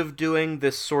kind of doing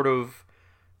this sort of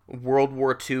World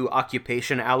War II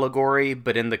occupation allegory,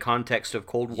 but in the context of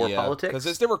Cold War politics. Because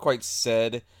it's never quite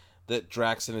said that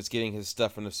Draxon is getting his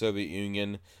stuff from the Soviet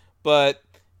Union, but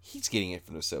he's getting it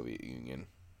from the Soviet Union.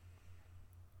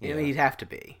 Yeah. I mean, he'd have to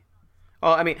be.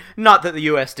 Well, I mean, not that the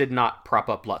U.S. did not prop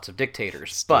up lots of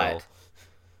dictators, Still. but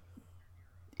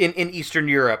in Eastern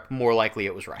Europe, more likely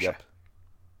it was Russia. Yep.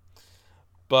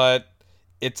 But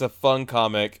it's a fun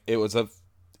comic. It was a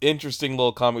interesting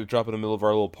little comic to drop in the middle of our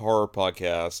little horror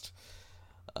podcast.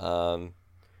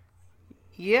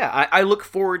 Yeah, I look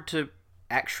forward to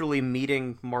actually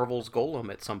meeting Marvel's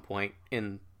Golem at some point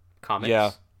in comics.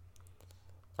 Yeah.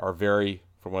 Our very,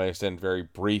 from what I understand, very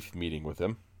brief meeting with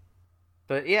him.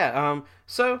 But yeah,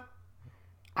 so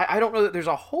I don't know that there's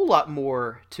a whole lot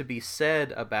more to be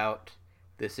said about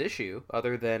this issue,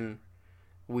 other than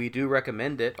we do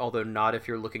recommend it, although not if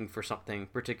you're looking for something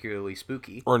particularly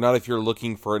spooky. Or not if you're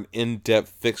looking for an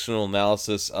in-depth fictional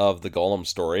analysis of the Golem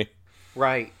story.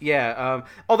 Right, yeah.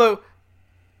 Although,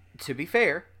 to be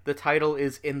fair, the title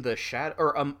is In the Shadow...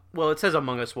 Or, well, it says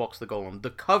Among Us Walks the Golem.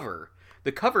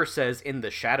 The cover says In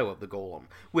the Shadow of the Golem,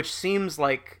 which seems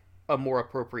like a more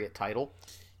appropriate title.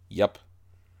 Yep.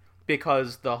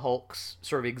 Because the Hulk's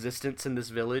sort of existence in this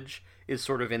village is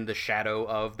sort of in the shadow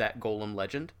of that Golem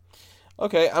legend.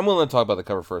 Okay, I'm willing to talk about the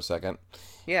cover for a second.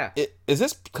 Yeah. Is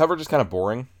this cover just kind of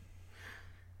boring?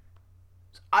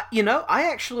 I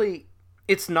actually...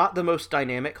 It's not the most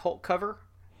dynamic Hulk cover.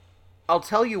 I'll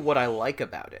tell you what I like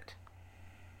about it.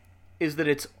 Is that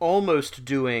it's almost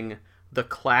doing the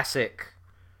classic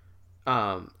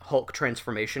Hulk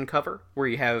transformation cover, where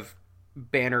you have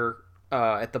Banner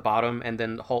at the bottom and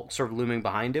then Hulk sort of looming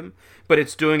behind him. But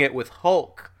it's doing it with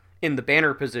Hulk in the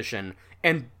Banner position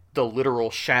and the literal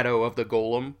shadow of the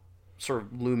Golem sort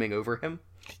of looming over him.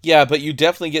 Yeah, but you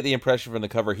definitely get the impression from the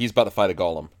cover he's about to fight a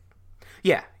Golem.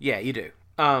 Yeah, you do.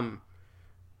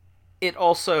 It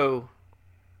also...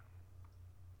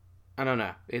 I don't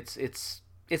know. It's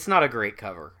not a great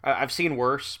cover. I've seen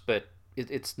worse, but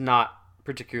it's not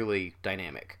particularly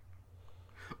dynamic.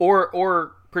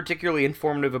 Or particularly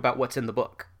informative about what's in the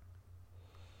book.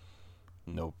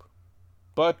 Nope.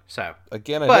 But, so,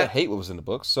 again, I didn't hate what was in the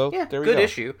book, so yeah, there we go. Good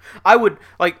issue. I would,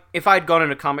 if I'd gone in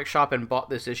a comic shop and bought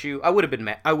this issue, I would have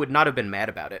been I would not have been mad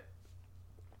about it.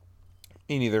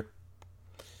 Me neither.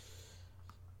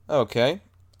 Okay.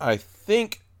 I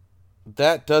think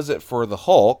that does it for the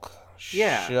Hulk.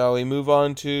 Yeah. Shall we move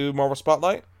on to Marvel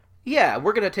Spotlight? Yeah,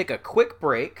 we're going to take a quick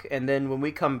break, and then when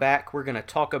we come back, we're going to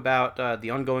talk about the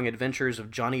ongoing adventures of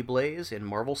Johnny Blaze in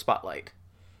Marvel Spotlight.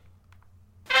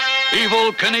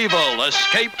 Evel Knievel,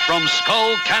 escape from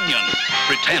Skull Canyon.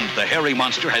 Pretend the hairy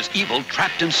monster has Evil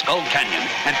trapped in Skull Canyon,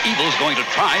 and Evil's going to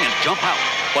try and jump out,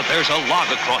 but there's a log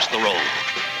across the road.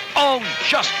 Oh,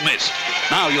 just missed.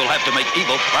 Now you'll have to make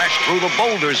Evil crash through the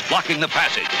boulders blocking the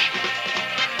passage.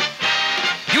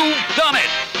 You've done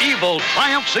it! Evil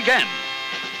triumphs again.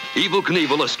 Evel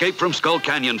Knievel, Escape from Skull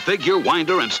Canyon figure,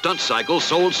 winder, and stunt cycle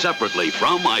sold separately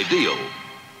from Ideal.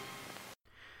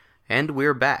 And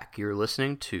we're back. You're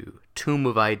listening to Tomb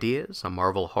of Ideas, a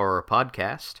Marvel horror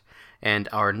podcast. And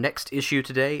our next issue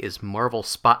today is Marvel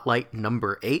Spotlight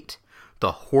number 8,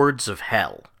 The Hordes of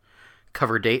Hell.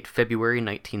 Cover date February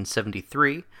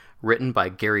 1973, written by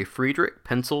Gary Friedrich,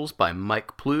 pencils by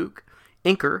Mike Ploog.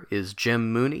 Inker is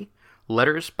Jim Mooney,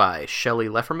 letters by Shelley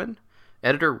Lefferman,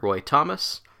 editor Roy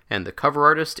Thomas, and the cover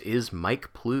artist is Mike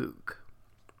Ploog.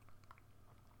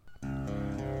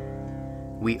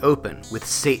 We open with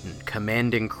Satan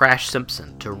commanding Crash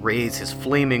Simpson to raise his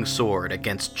flaming sword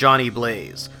against Johnny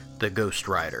Blaze, the Ghost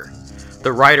Rider.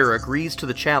 The Rider agrees to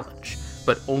the challenge,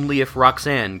 but only if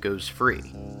Roxanne goes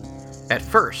free. At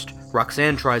first,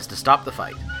 Roxanne tries to stop the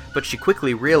fight, but she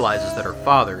quickly realizes that her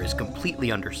father is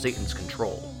completely under Satan's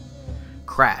control.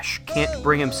 Crash can't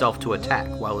bring himself to attack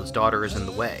while his daughter is in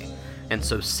the way, and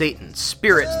so Satan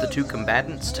spirits the two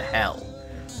combatants to hell,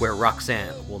 where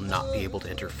Roxanne will not be able to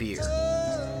interfere.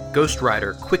 Ghost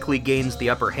Rider quickly gains the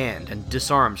upper hand and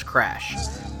disarms Crash,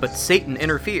 but Satan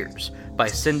interferes by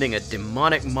sending a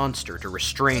demonic monster to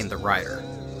restrain the Rider.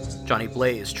 Johnny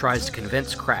Blaze tries to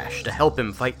convince Crash to help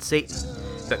him fight Satan,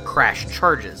 but Crash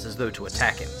charges as though to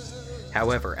attack him.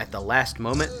 However, at the last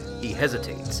moment, he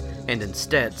hesitates and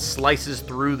instead slices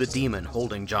through the demon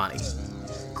holding Johnny.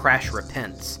 Crash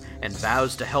repents and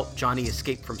vows to help Johnny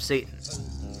escape from Satan.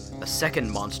 A second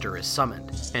monster is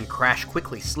summoned, and Crash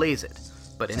quickly slays it,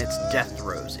 but in its death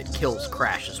throes, it kills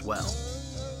Crash as well.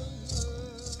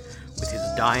 With his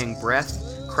dying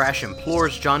breath, Crash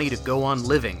implores Johnny to go on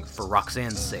living for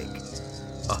Roxanne's sake.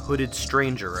 A hooded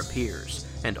stranger appears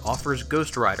and offers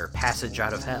Ghost Rider passage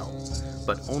out of hell,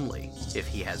 but only if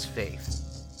he has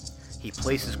faith. He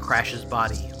places Crash's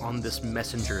body on this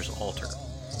messenger's altar,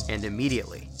 and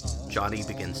immediately, Johnny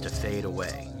begins to fade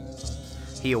away.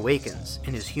 He awakens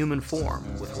in his human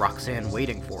form with Roxanne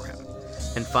waiting for him,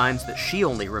 and finds that she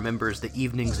only remembers the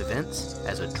evening's events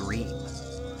as a dream.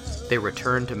 They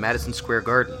return to Madison Square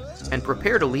Garden and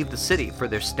prepare to leave the city for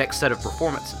their next set of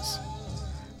performances.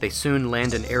 They soon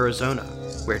land in Arizona,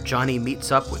 where Johnny meets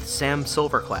up with Sam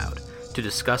Silvercloud to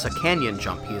discuss a canyon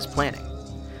jump he is planning.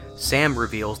 Sam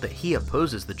reveals that he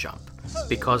opposes the jump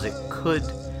because it could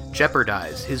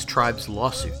jeopardize his tribe's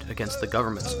lawsuit against the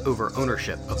government's over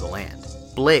ownership of the land.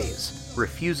 Blaze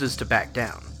refuses to back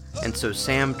down, and so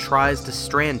Sam tries to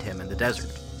strand him in the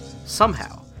desert.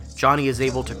 Somehow, Johnny is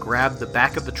able to grab the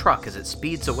back of the truck as it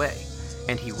speeds away,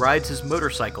 and he rides his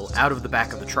motorcycle out of the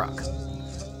back of the truck.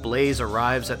 Blaze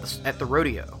arrives at the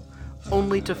rodeo,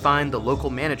 only to find the local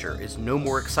manager is no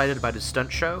more excited about his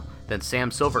stunt show than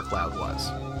Sam Silvercloud was.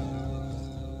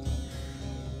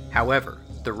 However,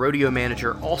 the rodeo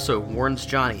manager also warns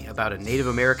Johnny about a Native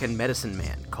American medicine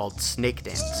man called Snake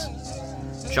Dance.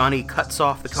 Johnny cuts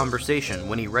off the conversation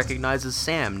when he recognizes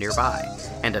Sam nearby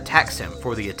and attacks him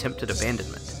for the attempted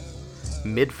abandonment.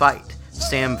 Mid-fight,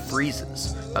 Sam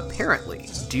freezes, apparently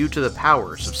due to the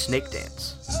powers of Snake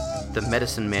Dance. The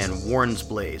medicine man warns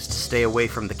Blaze to stay away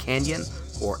from the canyon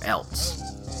or else,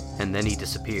 and then he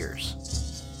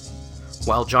disappears.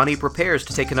 While Johnny prepares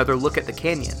to take another look at the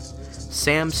canyon,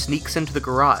 Sam sneaks into the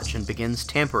garage and begins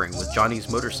tampering with Johnny's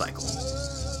motorcycle.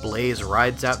 Blaze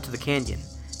rides out to the canyon,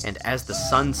 and as the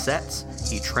sun sets,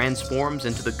 he transforms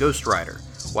into the Ghost Rider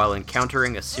while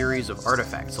encountering a series of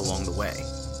artifacts along the way.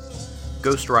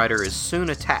 Ghost Rider is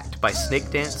soon attacked by Snake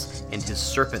Dance and his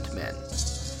Serpent Men.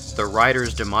 The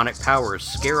Rider's demonic powers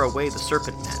scare away the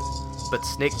Serpent Men, but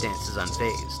Snake Dance is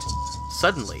unfazed.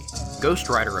 Suddenly, Ghost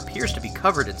Rider appears to be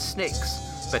covered in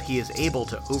snakes, but he is able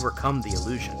to overcome the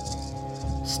illusion.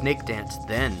 Snake Dance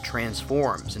then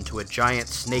transforms into a giant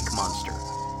snake monster,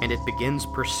 and it begins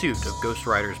pursuit of Ghost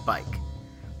Rider's bike.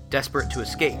 Desperate to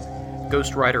escape,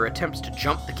 Ghost Rider attempts to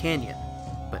jump the canyon,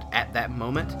 but at that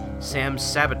moment, Sam's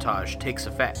sabotage takes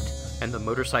effect, and the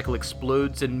motorcycle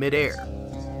explodes in midair,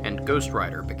 and Ghost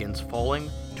Rider begins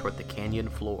falling toward the canyon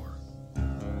floor.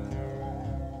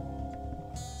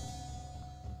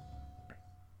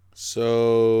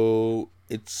 So,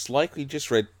 it's like we just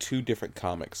read two different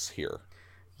comics here.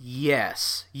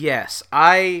 Yes.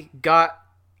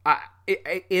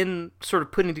 In sort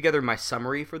of putting together my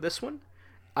summary for this one,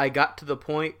 I got to the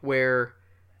point where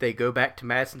they go back to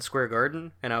Madison Square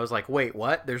Garden, and I was like, wait,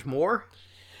 what? There's more?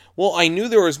 Well, I knew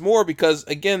there was more because,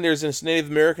 again, there's this Native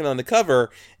American on the cover,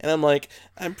 and I'm like,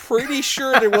 I'm pretty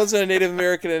sure there wasn't a Native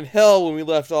American in hell when we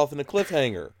left off in the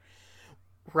cliffhanger.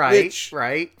 Right,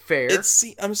 fair.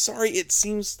 I'm sorry, it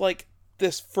seems like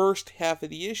this first half of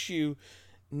the issue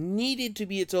needed to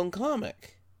be its own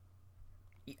comic.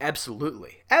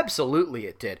 Absolutely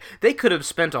it did. They could have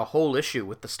spent a whole issue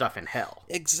with the stuff in hell.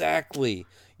 Exactly.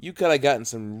 You could have gotten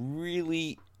some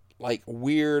really,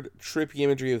 weird, trippy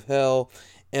imagery of hell,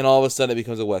 and all of a sudden it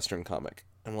becomes a Western comic.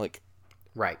 I'm like,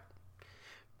 Right.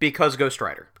 Because Ghost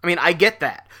Rider. I mean, I get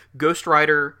that. Ghost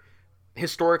Rider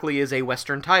historically is a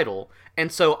Western title,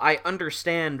 and so I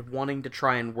understand wanting to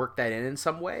try and work that in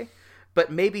some way,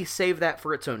 but maybe save that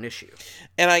for its own issue.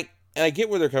 and I get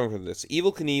where they're coming from this.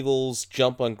 Evel Knievel's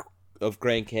jump of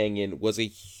Grand Canyon was a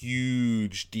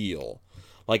huge deal.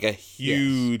 Like a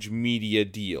huge media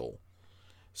deal.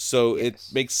 So it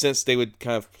makes sense they would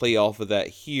kind of play off of that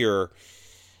here.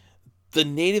 The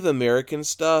Native American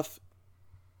stuff,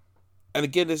 and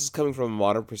again, this is coming from a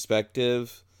modern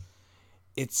perspective,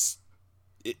 it's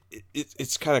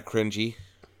kind of cringy.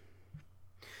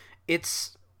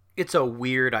 It's a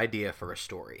weird idea for a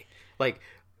story. Like,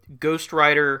 Ghost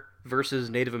Rider versus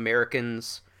Native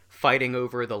Americans fighting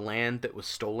over the land that was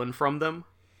stolen from them.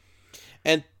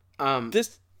 And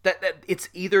this... That it's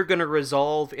either going to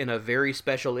resolve in a very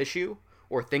special issue,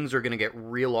 or things are going to get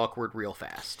real awkward real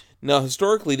fast. Now,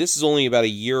 historically, this is only about a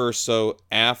year or so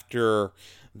after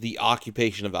the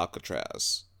occupation of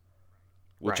Alcatraz,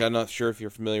 which Right. I'm not sure if you're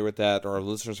familiar with that, or our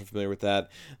listeners are familiar with that.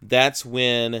 That's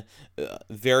when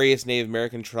various Native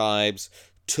American tribes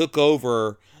took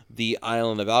over the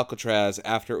island of Alcatraz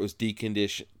after it was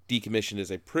decommissioned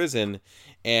as a prison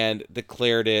and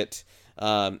declared it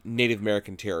Native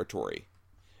American territory.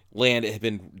 Land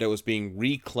that was being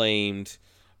reclaimed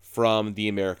from the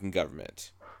American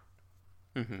government.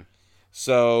 Mm-hmm.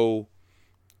 So,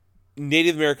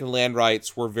 Native American land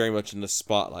rights were very much in the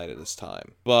spotlight at this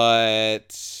time.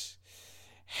 But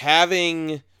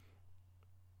having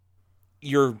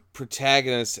your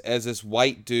protagonist as this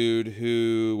white dude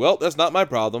who, well, that's not my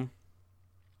problem.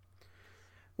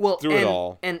 Well, Through it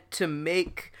all. And to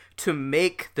make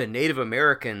the Native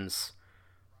Americans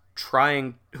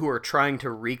who are trying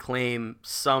to reclaim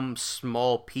some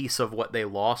small piece of what they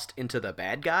lost into the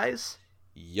bad guys.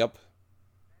 Yep.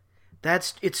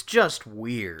 It's just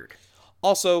weird.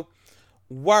 Also,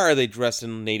 why are they dressed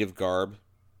in native garb?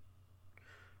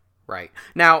 Right.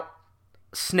 Now,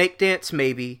 Snake Dance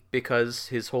maybe, because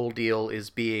his whole deal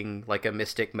is being like a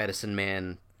mystic medicine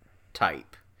man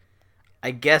type.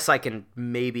 I guess I can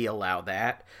maybe allow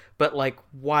that, but like,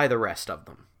 why the rest of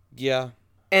them? Yeah.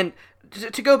 And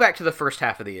to go back to the first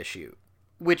half of the issue,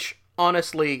 which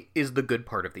honestly is the good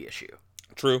part of the issue.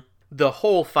 True. The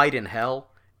whole fight in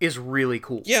hell is really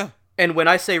cool. Yeah. And when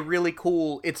I say really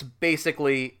cool, it's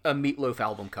basically a Meatloaf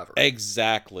album cover.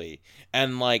 Exactly.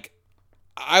 And like,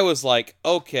 I was like,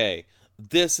 okay,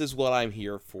 this is what I'm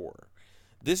here for.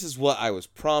 This is what I was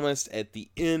promised at the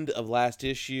end of last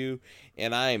issue,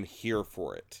 and I am here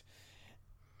for it.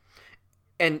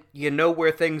 And you know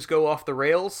where things go off the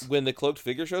rails? When the cloaked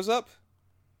figure shows up?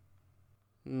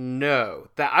 No.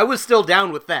 I was still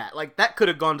down with that. Like, that could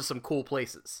have gone to some cool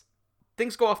places.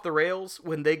 Things go off the rails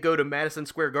when they go to Madison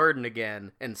Square Garden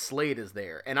again, and Slade is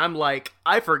there. And I'm like,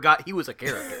 I forgot he was a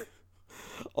character.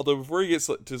 Although, before you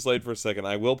get to Slade for a second,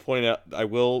 I will point out,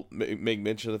 make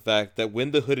mention of the fact that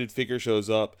when the hooded figure shows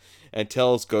up and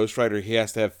tells Ghost Rider he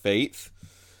has to have faith,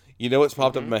 you know what's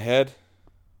popped up in my head?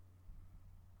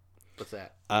 What's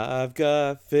that? I've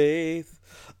got faith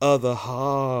of the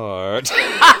heart.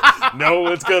 No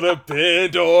one's gonna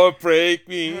bend or break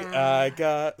me. I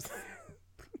got...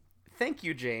 Thank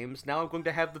you, James. Now I'm going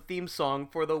to have the theme song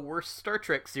for the worst Star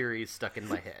Trek series stuck in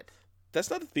my head. That's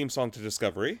not a theme song to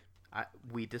Discovery.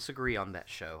 We disagree on that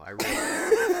show. I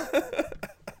realize.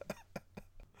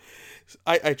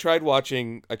 I tried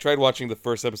watching the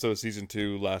first episode of season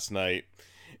 2 last night,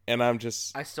 and I'm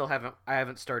just... I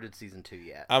haven't started season 2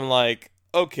 yet. I'm like,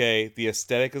 okay, the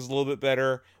aesthetic is a little bit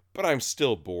better, but I'm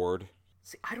still bored.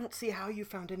 See, I don't see how you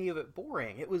found any of it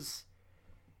boring. It was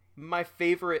my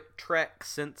favorite Trek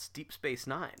since Deep Space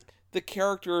Nine. The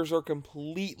characters are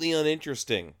completely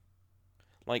uninteresting.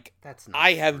 Like, that's not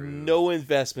I have true. no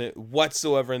investment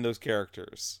whatsoever in those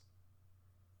characters.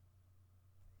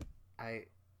 I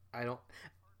don't...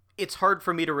 It's hard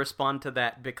for me to respond to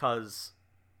that because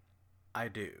I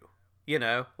do. You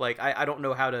know? Like, I don't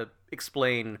know how to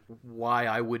explain why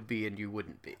I would be and you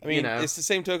wouldn't be. I mean, you know? It's the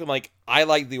same token, like, I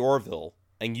like the Orville,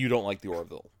 and you don't like the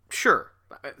Orville. Sure.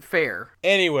 Fair.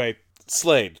 Anyway,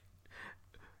 Slade.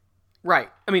 Right.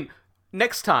 I mean,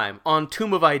 next time on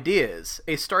Tomb of Ideas,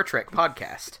 a Star Trek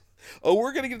podcast. Oh,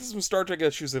 we're going to get to some Star Trek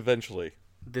issues eventually.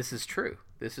 This is true.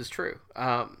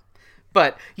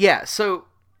 But, yeah, so,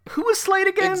 who was Slade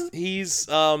again? He's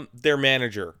their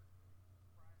manager.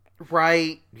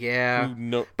 Right, yeah.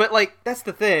 But, like, that's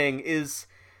the thing, is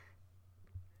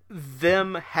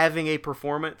them having a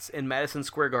performance in Madison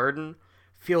Square Garden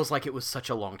feels like it was such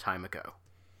a long time ago.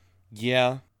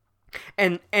 Yeah.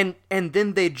 And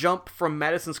then they jump from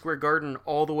Madison Square Garden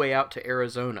all the way out to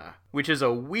Arizona, which is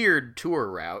a weird tour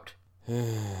route.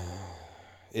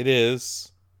 It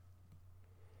is.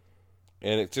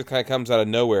 And it just kind of comes out of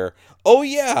nowhere. Oh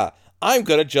yeah, I'm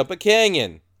gonna jump a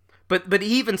canyon. But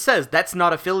he even says that's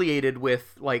not affiliated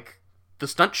with, like, the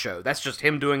stunt show. That's just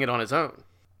him doing it on his own.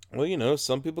 Well, you know,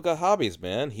 some people got hobbies,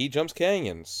 man. He jumps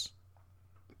canyons.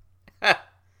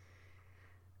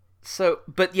 So,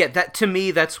 but yeah, that, to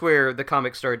me, that's where the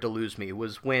comic started to lose me,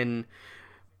 was when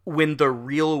the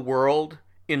real world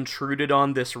intruded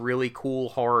on this really cool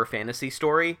horror fantasy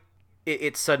story,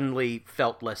 it suddenly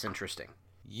felt less interesting.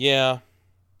 Yeah,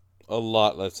 a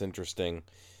lot less interesting.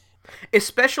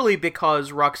 Especially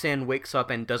because Roxanne wakes up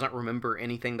and doesn't remember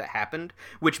anything that happened,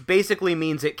 which basically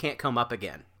means it can't come up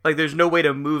again. Like, there's no way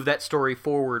to move that story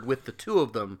forward with the two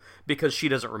of them because she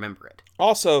doesn't remember it.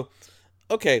 Also,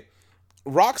 okay,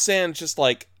 Roxanne's just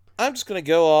like, I'm just going to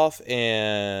go off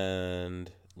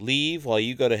and leave while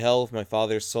you go to hell with my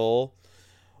father's soul.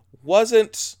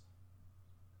 Wasn't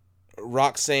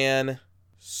Roxanne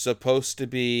supposed to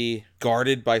be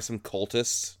guarded by some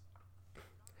cultists?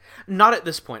 Not at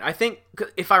this point. I think,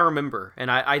 if I remember, and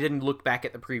I didn't look back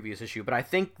at the previous issue, but I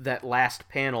think that last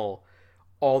panel,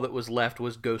 all that was left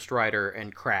was Ghost Rider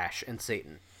and Crash and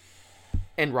Satan.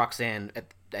 And Roxanne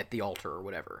at the altar or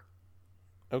whatever.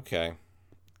 Okay.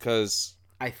 Because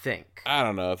I think. I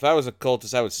don't know. If I was a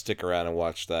cultist, I would stick around and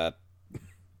watch that.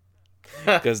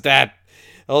 Because that...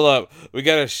 Hold up. We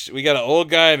got an old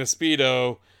guy in a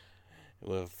Speedo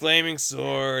with a flaming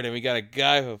sword, and we got a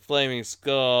guy with a flaming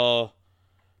skull.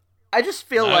 I just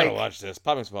feel I like... don't watch this.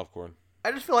 Pop me some popcorn.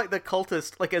 I just feel like the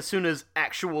cultists, like, as soon as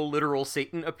actual literal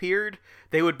Satan appeared,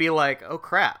 they would be like, oh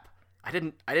crap, I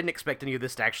didn't expect any of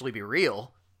this to actually be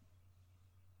real.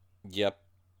 Yep.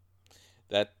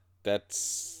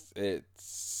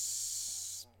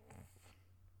 It's...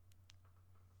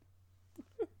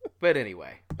 But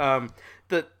anyway,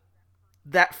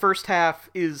 that first half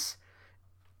is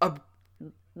a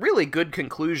really good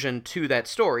conclusion to that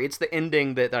story. It's the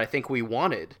ending that I think we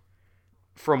wanted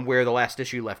from where the last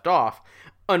issue left off.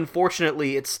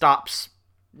 Unfortunately, it stops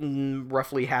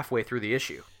roughly halfway through the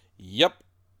issue. Yep.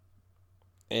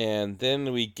 And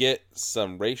then we get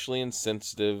some racially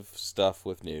insensitive stuff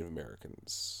with Native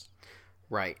Americans.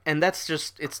 Right. And that's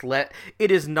just,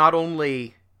 it is not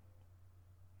only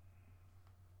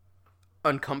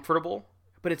uncomfortable,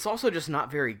 but it's also just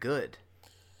not very good.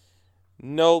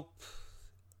 Nope.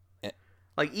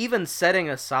 Like, even setting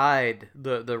aside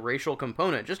the racial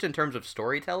component, just in terms of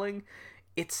storytelling,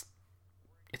 it's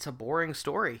a boring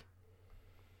story.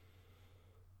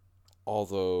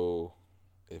 Although,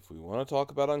 if we want to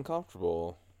talk about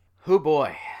uncomfortable... Oh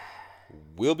boy.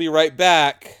 We'll be right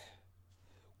back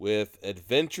with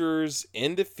Adventures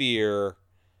into Fear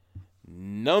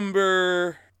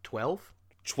number... 12?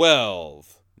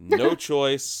 12. No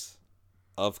Choice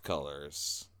of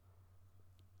Colors.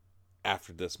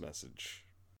 After this message.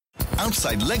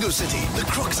 Outside Lego City, the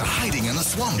Crooks are hiding in a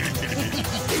swamp.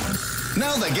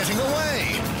 Now they're getting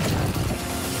away.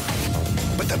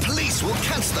 But the police will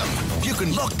catch them. You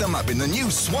can lock them up in the new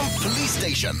Swamp Police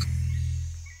Station.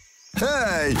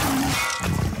 Hey!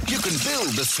 You can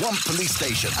build the Swamp Police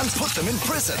Station and put them in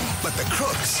prison. But the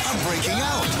Crooks are breaking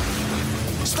out.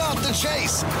 Start the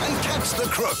chase and catch the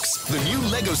Crooks. The new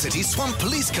Lego City Swamp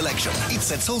Police Collection. Each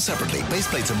set sold separately. Base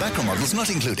plates and background models not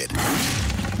included.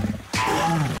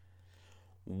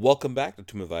 Welcome back to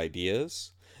Tomb of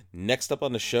Ideas. Next up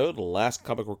on the show, the last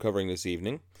comic we're covering this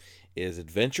evening, is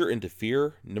Adventure into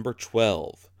Fear number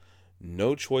 12,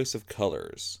 No Choice of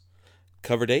Colors.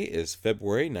 Cover date is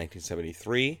February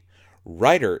 1973.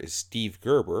 Writer is Steve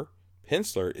Gerber.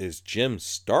 Penciler is Jim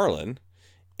Starlin.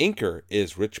 Inker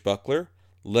is Rich Buckler.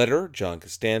 Letterer, John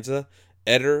Costanza.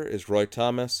 Editor is Roy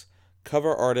Thomas.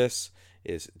 Cover artists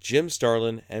is Jim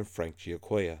Starlin and Frank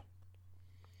Giacoia.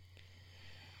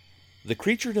 The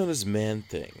creature known as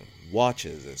Man-Thing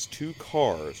watches as two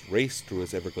cars race through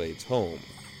his Everglades home.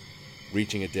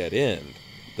 Reaching a dead end,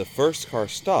 the first car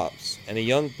stops and a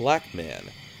young black man,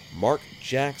 Mark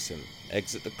Jackson,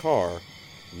 exits the car,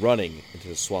 running into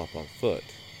the swamp on foot.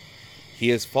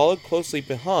 He is followed closely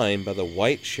behind by the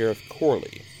white Sheriff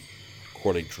Corley.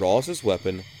 Corley draws his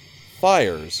weapon,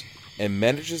 fires, and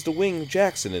manages to wing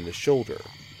Jackson in the shoulder.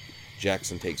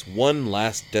 Jackson takes one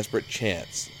last desperate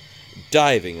chance,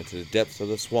 diving into the depths of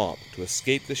the swamp to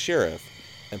escape the sheriff,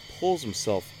 and pulls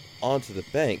himself onto the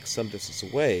bank some distance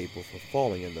away before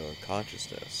falling into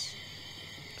unconsciousness.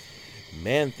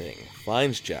 Man-Thing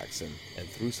finds Jackson, and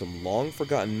through some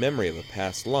long-forgotten memory of a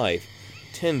past life,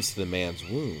 tends to the man's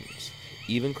wounds,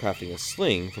 even crafting a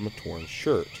sling from a torn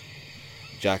shirt.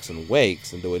 Jackson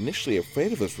wakes, and though initially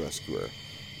afraid of his rescuer,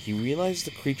 he realizes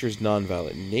the creature's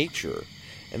nonviolent nature,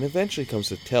 and eventually comes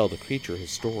to tell the creature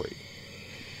his story.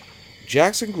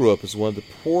 Jackson grew up as one of the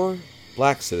poor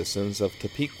black citizens of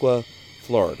Topeka,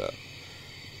 Florida,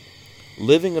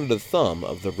 living under the thumb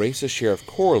of the racist Sheriff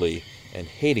Corley and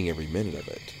hating every minute of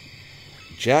it.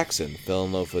 Jackson fell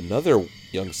in love with another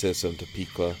young citizen of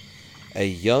Topeka, a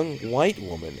young white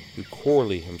woman who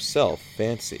Corley himself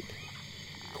fancied.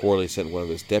 Corley sent one of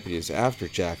his deputies after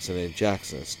Jackson, and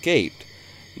Jackson escaped,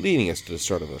 leading us to the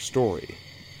start of our story.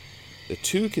 The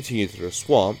two continue through the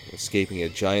swamp, escaping a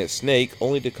giant snake,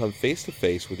 only to come face to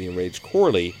face with the enraged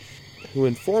Corley, who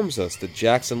informs us that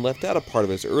Jackson left out a part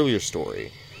of his earlier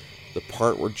story, the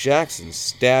part where Jackson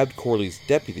stabbed Corley's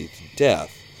deputy to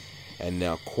death, and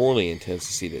now Corley intends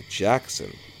to see that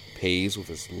Jackson pays with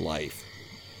his life.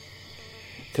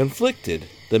 Conflicted,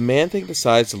 the Man-Thing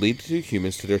decides to lead the two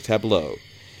humans to their tableau,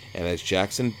 and as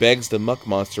Jackson begs the muck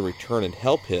monster to return and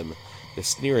help him, the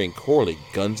sneering Corley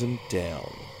guns him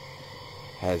down.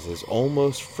 As his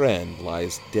almost friend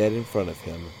lies dead in front of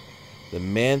him, the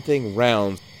Man-Thing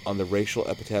rounds on the racial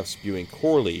epitaph-spewing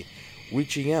Corley,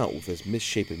 reaching out with his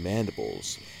misshapen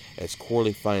mandibles, as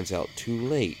Corley finds out too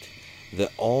late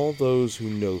that all those who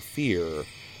know fear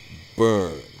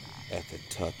burn at the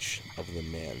touch of the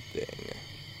Man-Thing.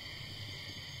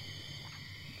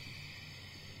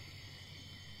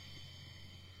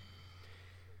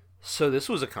 So this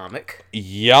was a comic.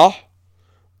 Yeah,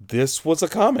 this was a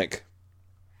comic.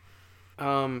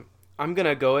 I'm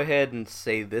gonna go ahead and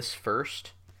say this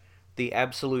first. The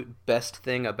absolute best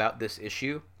thing about this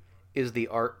issue is the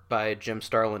art by Jim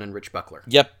Starlin and Rich Buckler.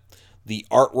 Yep, the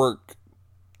artwork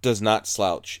does not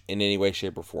slouch in any way,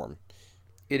 shape, or form.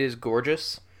 It is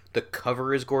gorgeous. The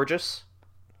cover is gorgeous.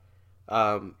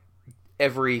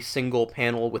 Every single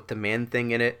panel with the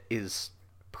Man-Thing in it is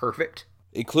perfect.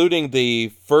 Including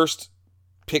the first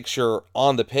picture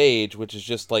on the page, which is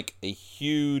just like a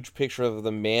huge picture of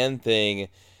the Man-Thing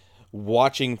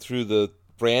watching through the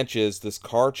branches, this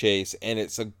car chase, and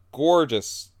it's a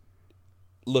gorgeous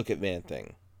look at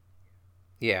Man-Thing.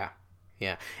 Yeah.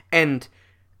 And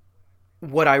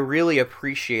what I really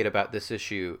appreciate about this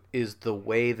issue is the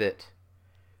way that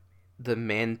the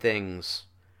Man-Thing's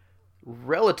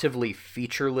relatively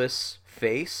featureless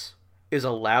face is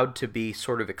allowed to be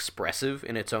sort of expressive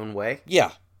in its own way.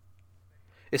 Yeah.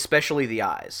 Especially the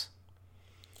eyes.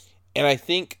 And I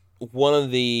think one of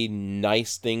the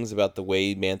nice things about the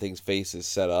way Man-Thing's face is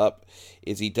set up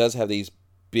is he does have these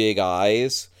big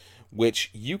eyes,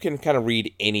 which you can kind of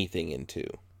read anything into.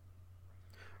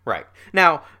 Right.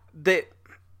 Now,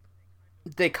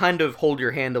 they kind of hold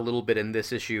your hand a little bit in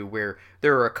this issue, where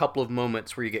there are a couple of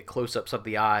moments where you get close-ups of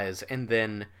the eyes, and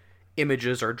then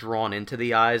images are drawn into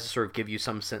the eyes to sort of give you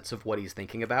some sense of what he's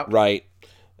thinking about. Right.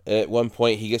 At one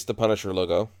point, he gets the Punisher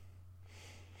logo.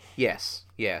 Yes.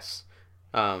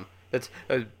 That's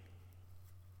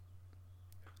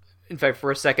in fact,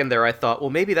 for a second there, I thought, well,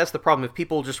 maybe that's the problem. If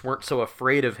people just weren't so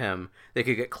afraid of him, they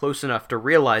could get close enough to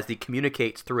realize he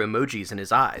communicates through emojis in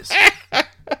his eyes.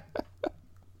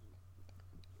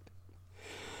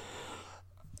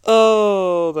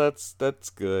 Oh, that's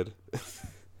good.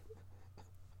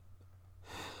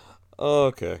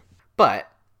 Okay. But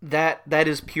that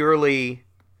is purely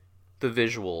the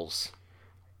visuals.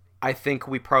 I think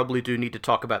we probably do need to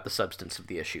talk about the substance of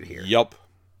the issue here. Yup.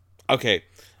 Okay.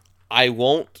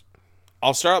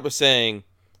 I'll start out by saying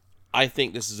I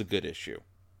think this is a good issue.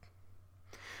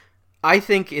 I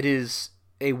think it is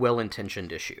a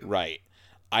well-intentioned issue. Right.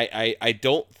 I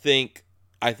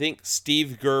think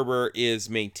Steve Gerber is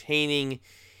maintaining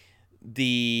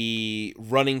the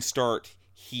running start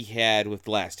he had with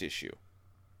the last issue.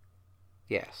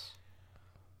 Yes.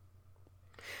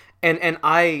 And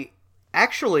I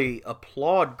actually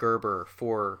applaud Gerber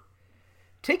for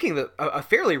taking a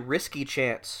fairly risky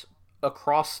chance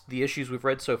across the issues we've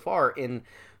read so far in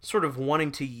sort of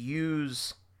wanting to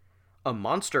use a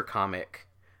monster comic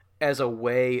as a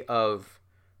way of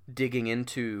digging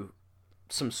into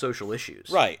some social issues.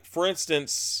 Right. For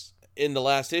instance, in the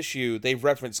last issue, they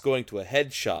referenced going to a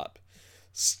head shop.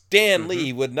 Stan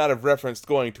Lee would not have referenced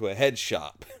going to a head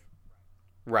shop.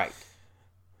 Right.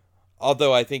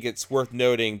 Although I think it's worth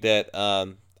noting that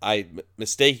I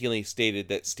mistakenly stated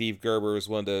that Steve Gerber was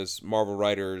one of those Marvel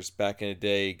writers back in the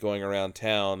day going around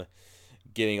town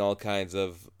getting all kinds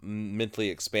of mentally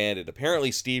expanded.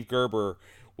 Apparently Steve Gerber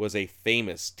was a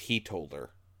famous teetotaler.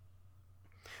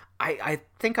 I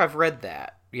think I've read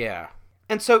that, yeah.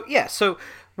 And so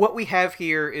what we have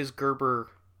here is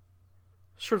Gerber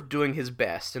sort of doing his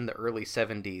best in the early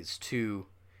 70s to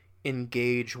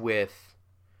engage with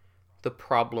the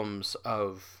problems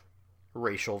of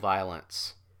racial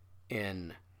violence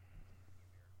in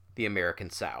the American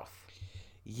South.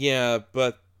 Yeah,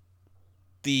 but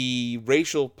the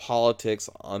racial politics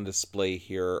on display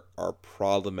here are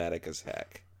problematic as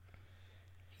heck.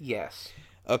 Yes.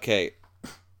 Okay.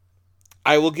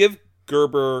 I will give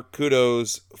Gerber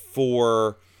kudos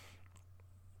for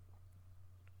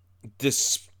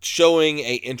this showing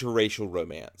a interracial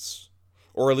romance,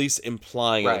 or at least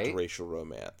implying an interracial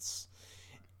romance,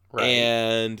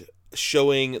 and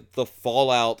showing the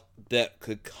fallout that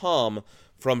could come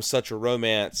from such a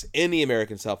romance in the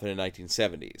American South in the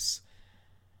 1970s.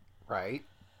 Right.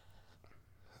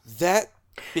 That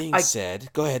being said,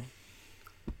 go ahead.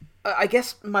 I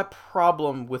guess my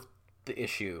problem with the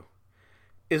issue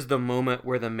is the moment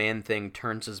where the Man-Thing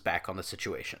turns his back on the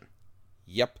situation.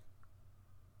 Yep.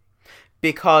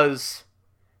 Because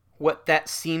what that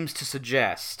seems to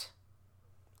suggest,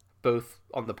 both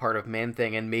on the part of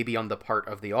Man-Thing and maybe on the part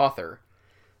of the author,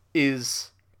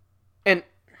 is, and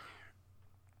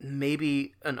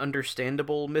maybe an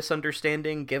understandable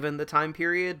misunderstanding given the time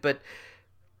period, but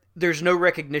there's no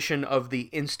recognition of the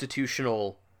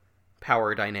institutional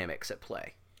power dynamics at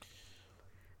play.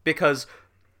 Because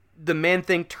the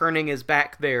Man-Thing turning his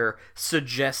back there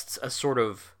suggests a sort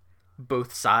of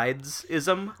both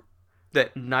sides-ism,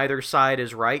 that neither side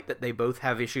is right, that they both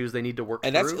have issues they need to work through.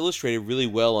 And that's illustrated really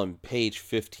well on page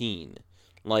 15.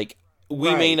 Like,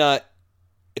 we may not,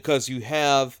 because you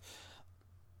have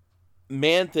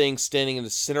Man-Thing standing in the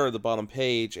center of the bottom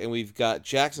page, and we've got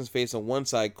Jackson's face on one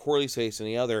side, Corley's face on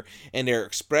the other, and their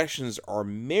expressions are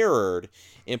mirrored,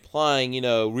 implying,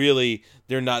 really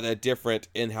they're not that different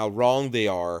in how wrong they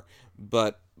are.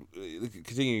 But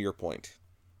continue your point.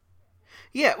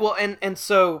 Yeah, well, and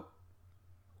so,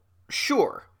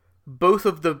 sure, both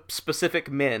of the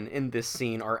specific men in this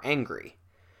scene are angry,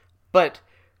 but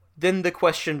then the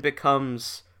question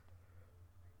becomes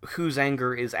whose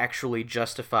anger is actually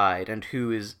justified and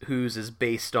whose is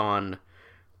based on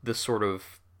the sort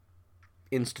of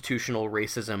institutional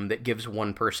racism that gives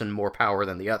one person more power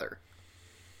than the other.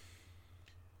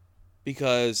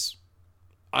 Because,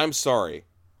 I'm sorry,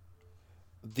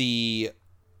 the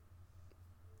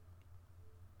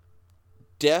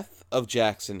death of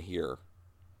Jackson here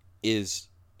is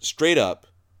straight up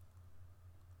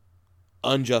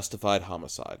unjustified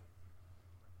homicide.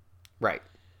 Right.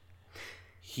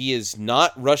 He is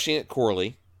not rushing at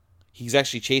Corley. He's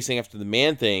actually chasing after the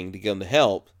Man-Thing to get him to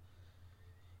help.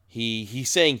 He's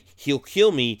saying, he'll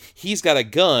kill me. He's got a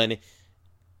gun.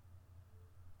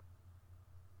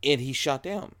 And he's shot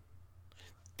down.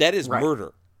 That is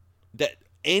murder. That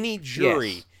any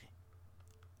jury,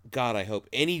 God, I hope,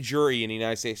 any jury in the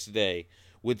United States today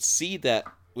would see that,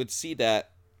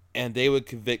 and they would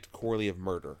convict Corley of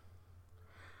murder.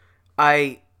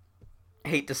 I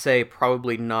hate to say,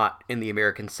 probably not in the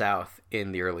American South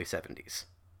in the early 70s.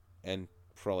 And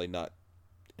probably not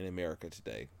in America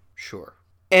today. Sure.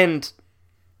 And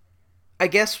I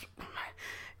guess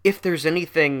if there's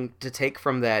anything to take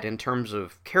from that in terms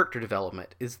of character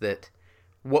development, is that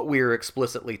what we're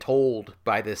explicitly told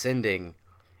by this ending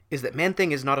is that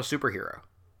Man-Thing is not a superhero.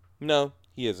 No,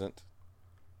 he isn't.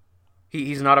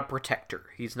 He's not a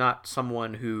protector. He's not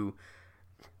someone who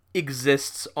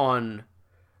exists on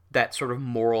that sort of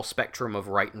moral spectrum of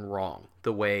right and wrong,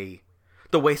 the way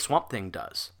Swamp Thing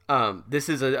does. This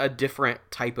is a different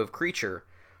type of creature.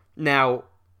 Now,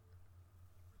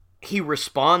 he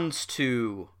responds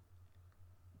to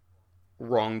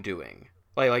wrongdoing.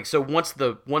 So once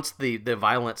the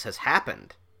violence has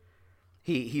happened,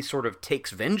 he sort of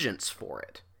takes vengeance for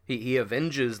it. He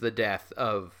avenges the death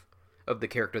of the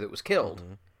character that was killed.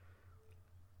 Mm-hmm.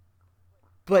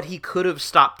 But he could have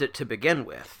stopped it to begin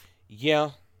with. Yeah.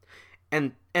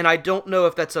 And I don't know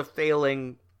if that's a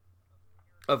failing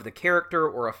of the character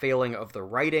or a failing of the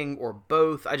writing or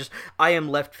both. I am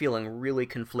left feeling really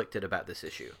conflicted about this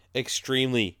issue.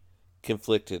 Extremely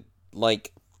conflicted.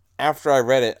 Like, after I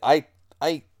read it, I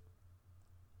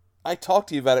talked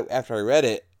to you about it after I read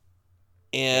it,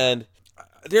 and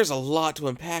there's a lot to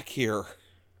unpack here.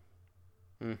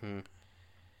 Mm-hmm.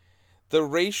 The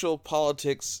racial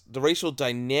politics, the racial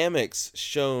dynamics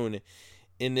shown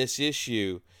in this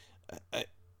issue.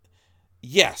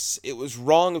 Yes, it was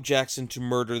wrong of Jackson to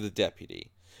murder the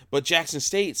deputy. But Jackson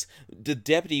states the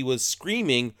deputy was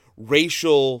screaming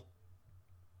racial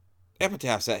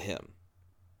epitaphs at him.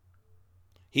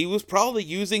 He was probably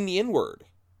using the N-word.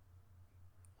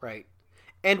 Right.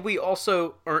 And we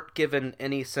also aren't given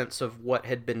any sense of what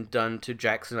had been done to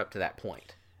Jackson up to that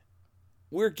point.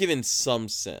 We're given some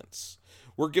sense.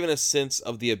 We're given a sense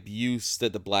of the abuse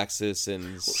that the black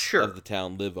citizens of the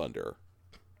town live under.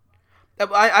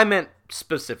 I meant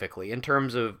specifically in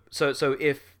terms of so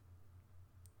if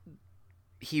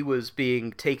he was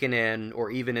being taken in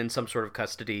or even in some sort of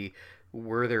custody,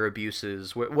 were there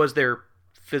abuses? Was there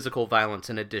physical violence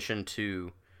in addition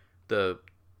to the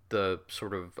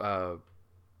sort of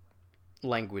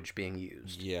language being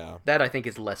used? Yeah. That I think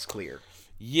is less clear.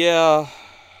 Yeah.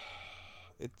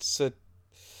 It's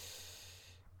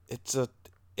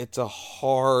a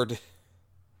hard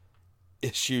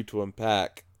issue to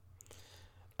unpack,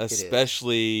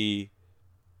 especially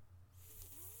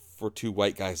for two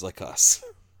white guys like us.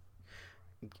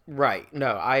 Right.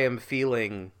 No, I am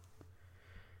feeling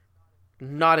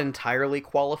not entirely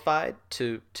qualified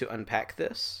to unpack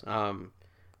this.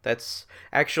 That's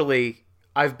actually,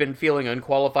 I've been feeling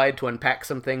unqualified to unpack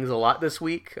some things a lot this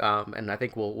week, and I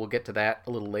think we'll get to that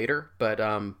a little later. But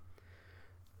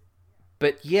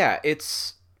yeah,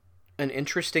 it's an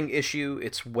interesting issue.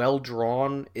 It's well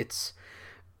drawn. It's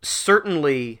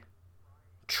certainly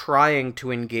trying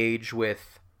to engage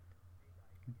with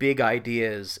big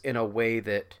ideas in a way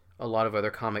that a lot of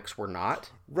other comics were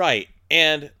not. Right.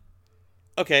 And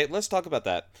okay, let's talk about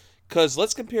that. Because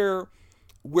let's compare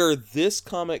where this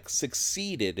comic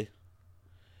succeeded,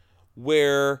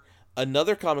 where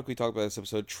another comic we talked about this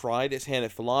episode tried its hand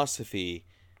at philosophy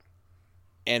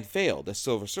and failed, the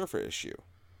Silver Surfer issue.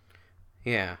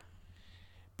 Yeah.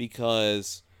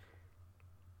 Because,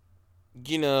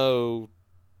 you know,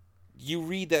 you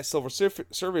read that Silver Surfer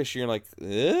issue and you're like,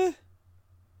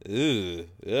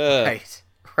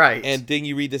 Right. And then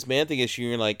you read this Man-Thing issue and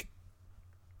you're like,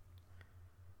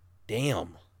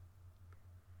 damn.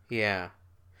 Yeah.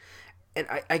 And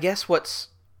I guess what's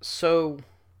so...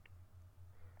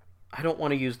 I don't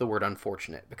want to use the word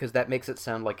unfortunate, because that makes it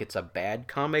sound like it's a bad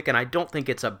comic, and I don't think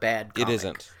it's a bad comic. It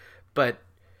isn't. But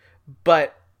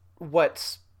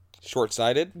what's...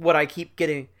 short-sighted? What I keep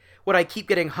getting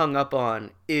hung up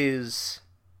on is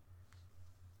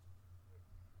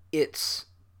its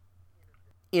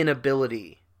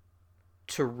inability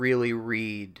to really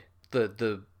read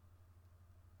the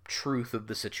truth of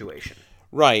the situation.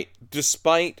 Right.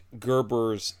 Despite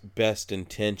Gerber's best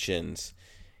intentions,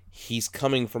 he's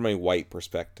coming from a white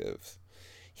perspective.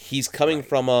 He's coming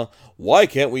from a, why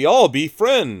can't we all be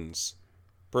friends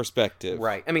perspective.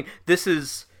 Right. I mean,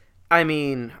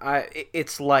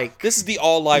 it's like... This is the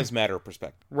all lives matter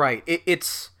perspective. Right.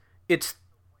 It's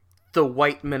the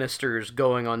white ministers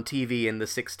going on TV in the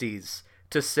 60s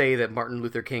to say that Martin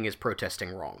Luther King is protesting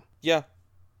wrong. Yeah.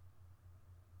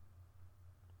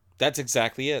 That's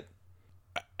exactly it.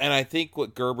 And I think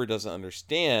what Gerber doesn't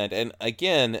understand, and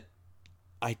again,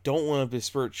 I don't want to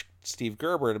besmirch Steve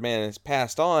Gerber, the man has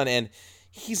passed on, and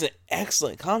he's an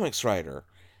excellent comics writer.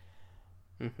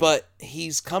 Mm-hmm. But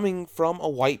he's coming from a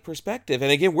white perspective.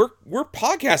 And again, we're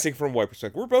podcasting from a white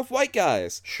perspective. We're both white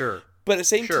guys. Sure. But at the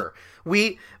same time...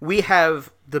 We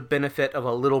have the benefit of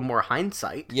a little more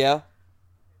hindsight. Yeah.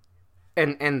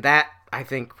 And that, I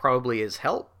think, probably is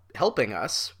helping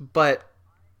us. But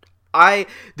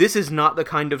this is not the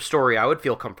kind of story I would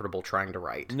feel comfortable trying to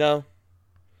write. No.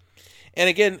 And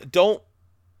again,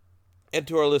 and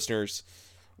to our listeners,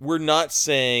 we're not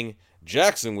saying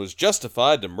Jackson was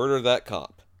justified to murder that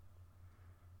cop.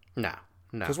 No.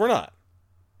 Because we're not.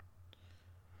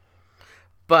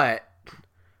 But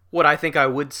what I think I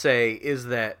would say is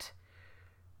that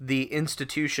the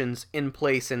institutions in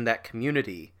place in that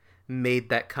community made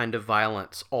that kind of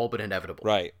violence all but inevitable.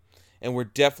 Right. And we're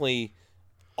definitely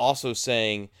also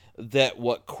saying that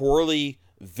what Corley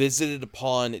visited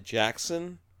upon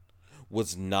Jackson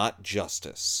was not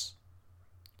justice.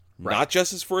 Right. Not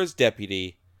justice for his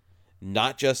deputy,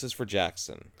 not justice for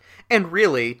Jackson. And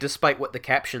really, despite what the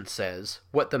caption says,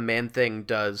 what the Man-Thing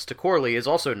does to Corley is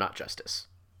also not justice.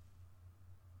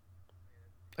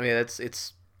 I mean,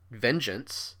 it's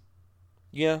vengeance.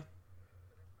 Yeah.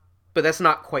 But that's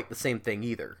not quite the same thing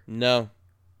either. No.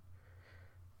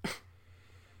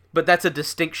 But that's a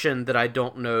distinction that I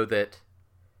don't know that,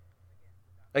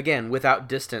 again, without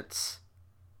distance,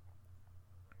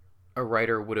 a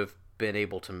writer would have been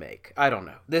able to make. I don't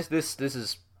know. This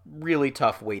is really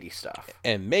tough, weighty stuff.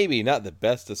 And maybe not the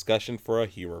best discussion for a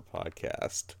humor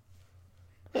podcast.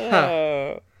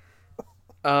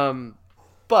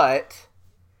 But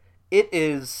it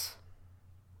is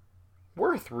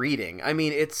worth reading. I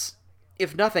mean, it's,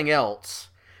 if nothing else,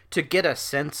 to get a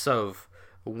sense of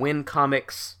when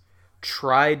comics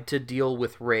tried to deal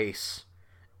with race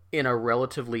in a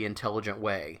relatively intelligent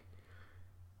way.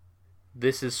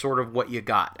 This is sort of what you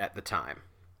got at the time.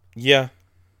 Yeah.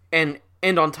 And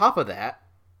on top of that,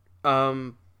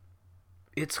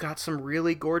 it's got some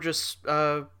really gorgeous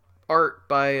art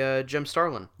by Jim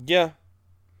Starlin. Yeah.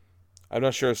 I'm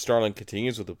not sure if Starlin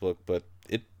continues with the book, but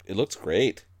it looks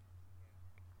great.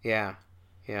 Yeah.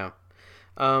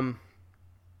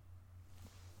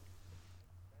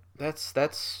 That's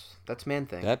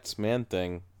Man-Thing. That's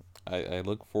Man-Thing. I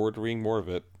look forward to reading more of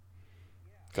it.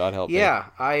 God help me. Yeah,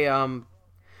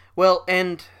 well,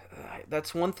 and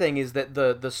that's one thing, is that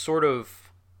the sort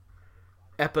of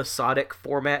episodic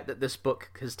format that this book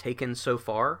has taken so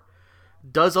far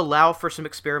does allow for some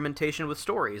experimentation with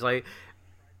stories. Like,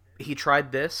 he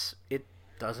tried this, it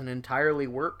doesn't entirely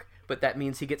work, but that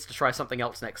means he gets to try something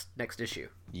else next issue.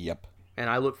 Yep. And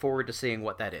I look forward to seeing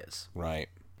what that is. Right.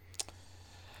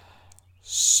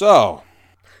 So,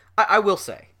 I will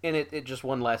say, and it just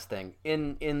one last thing,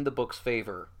 in the book's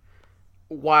favor,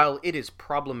 while it is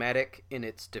problematic in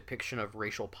its depiction of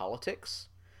racial politics,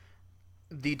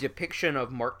 the depiction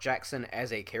of Mark Jackson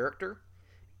as a character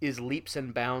is leaps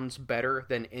and bounds better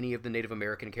than any of the Native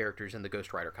American characters in the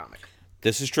Ghost Rider comic.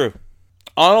 this is true.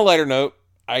 On a lighter note,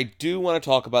 I do want to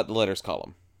talk about the letters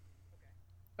column.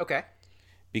 Okay.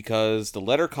 Because the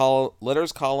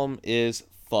letters column is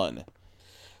fun.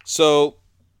 So,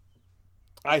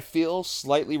 I feel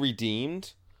slightly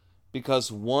redeemed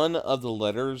because one of the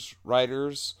letters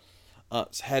writers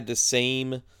had the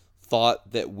same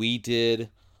thought that we did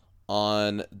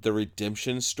on the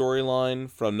redemption storyline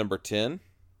from number 10.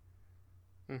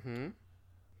 Mm-hmm.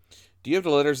 Do you have the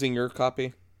letters in your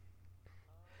copy?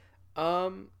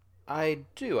 I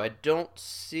do. I don't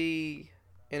see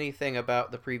anything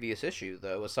about the previous issue,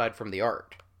 though, aside from the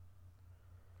art.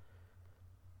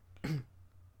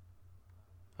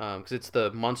 Because it's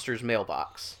the Monsters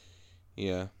mailbox.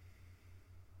 Yeah.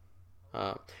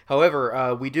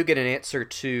 However, we do get an answer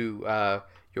to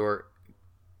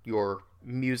your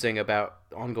musing about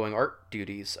ongoing art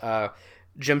duties.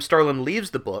 Jim Starlin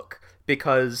leaves the book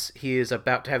because he is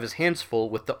about to have his hands full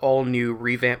with the all-new,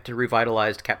 revamped and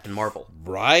revitalized Captain Marvel.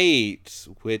 Right,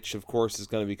 which, of course, is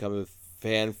going to become a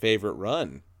fan-favorite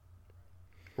run.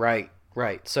 Right.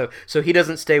 So he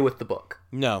doesn't stay with the book.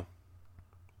 No.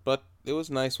 But it was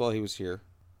nice while he was here.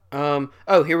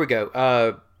 Here we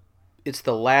go. It's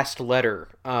the last letter.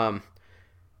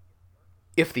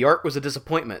 If the art was a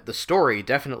disappointment, the story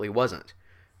definitely wasn't.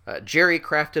 Jerry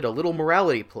crafted a little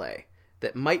morality play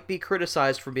that might be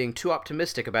criticized for being too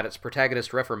optimistic about its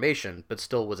protagonist's reformation, but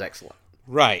still was excellent.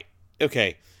 Right.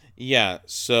 Okay. Yeah,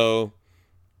 so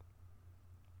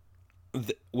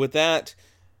with that,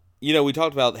 we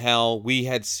talked about how we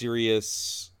had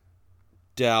serious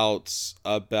doubts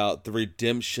about the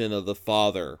redemption of the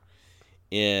father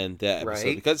in that episode,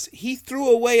 right? Because he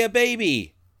threw away a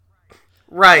baby.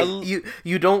 Right.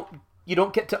 You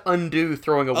don't get to undo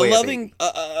throwing away a baby.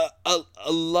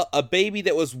 A baby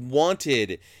that was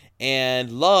wanted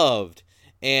and loved,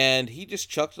 and he just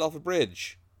chucked it off a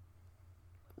bridge.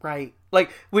 Right.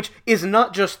 Like, which is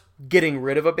not just getting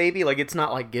rid of a baby, like it's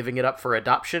not like giving it up for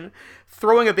adoption.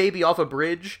 Throwing a baby off a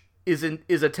bridge is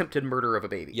attempted murder of a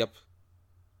baby. Yep.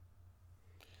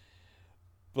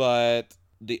 But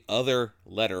the other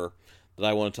letter that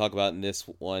I want to talk about in this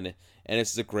one, and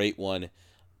this is a great one,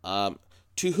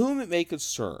 to whom it may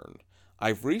concern,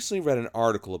 I've recently read an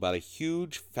article about a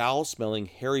huge, foul-smelling,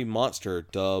 hairy monster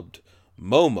dubbed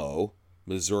Momo,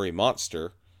 Missouri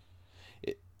Monster.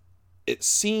 It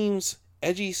seems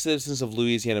edgy citizens of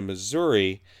Louisiana,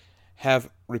 Missouri have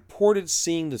reported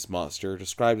seeing this monster,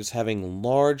 described as having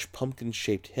large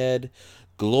pumpkin-shaped head,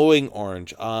 glowing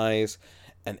orange eyes,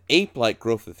 an ape-like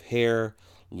growth of hair,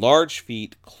 large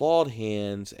feet, clawed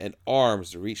hands, and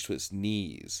arms that reach to its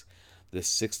knees. This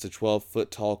 6 to 12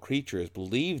 foot tall creature is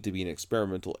believed to be an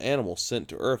experimental animal sent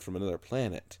to Earth from another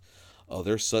planet.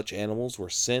 Other such animals were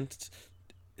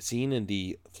seen in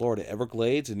the Florida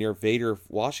Everglades and near Vader,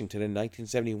 Washington in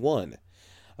 1971.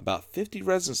 About 50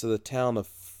 residents of the town of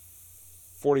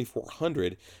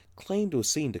 4400 claimed to have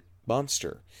seen the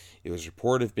monster. It was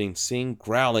reported of being seen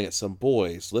growling at some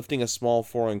boys, lifting a small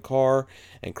foreign car,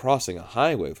 and crossing a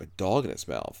highway with a dog in its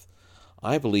mouth.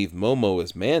 I believe Momo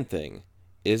is Man-Thing.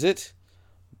 Is it?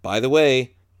 By the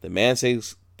way, the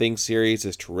Man-Thing series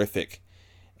is terrific.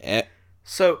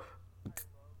 So,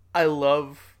 I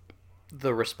love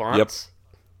the response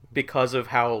because of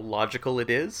how logical it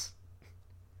is.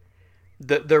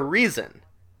 The reason,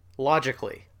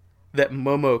 logically, that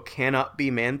Momo cannot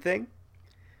be Man-Thing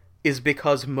is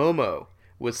because Momo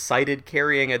was sighted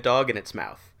carrying a dog in its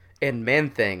mouth, and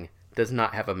Man-Thing does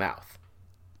not have a mouth.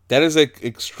 That is an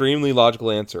extremely logical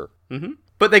answer. Mm-hmm.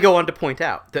 But they go on to point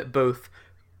out that both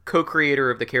co-creator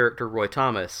of the character Roy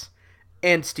Thomas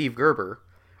and Steve Gerber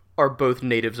are both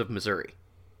natives of Missouri.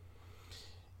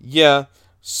 Yeah,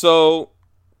 so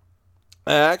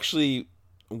I actually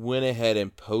went ahead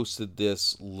and posted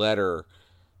this letter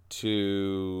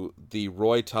to the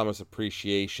Roy Thomas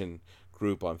Appreciation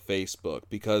group on Facebook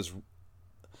because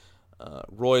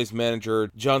Roy's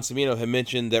manager, John Cimino, had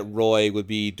mentioned that Roy would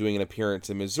be doing an appearance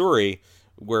in Missouri,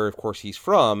 where, of course, he's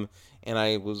from. And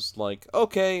I was like,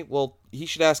 okay, well, he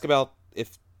should ask about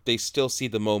if they still see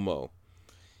the Momo.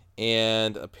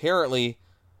 And apparently,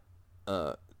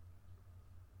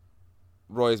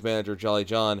 Roy's manager, Jolly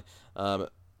John,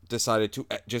 decided to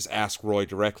just ask Roy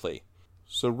directly.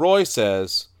 So Roy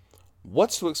says,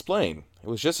 "What's to explain? It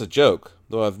was just a joke,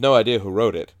 though I have no idea who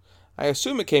wrote it. I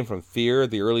assume it came from Fear,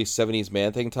 the early 70s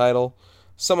Man-Thing title.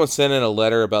 Someone sent in a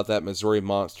letter about that Missouri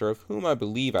monster, of whom I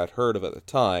believe I'd heard of at the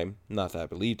time, not that I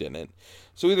believed in it.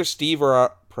 So either Steve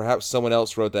or perhaps someone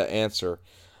else wrote that answer.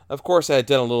 Of course, I had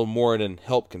done a little more than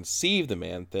help conceive the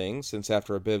Man-Thing, since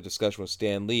after a bit of discussion with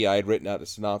Stan Lee, I had written out a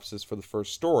synopsis for the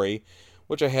first story,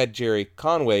 which I had Jerry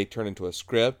Conway turn into a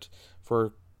script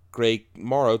for Greg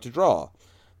Morrow to draw.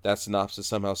 That synopsis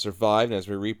somehow survived and has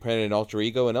been reprinted in Alter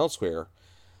Ego and elsewhere.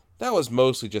 That was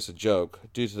mostly just a joke,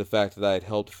 due to the fact that I had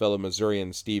helped fellow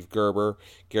Missourians Steve Gerber,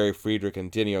 Gary Friedrich,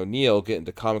 and Denny O'Neil get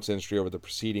into comics industry over the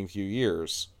preceding few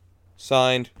years.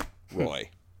 Signed, Roy."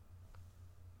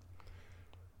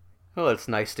 Well, it's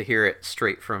nice to hear it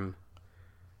straight from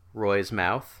Roy's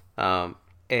mouth. Yeah,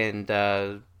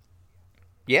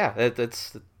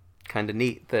 that's kind of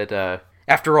neat that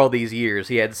after all these years,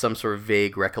 he had some sort of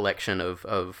vague recollection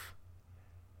of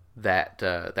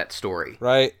that story.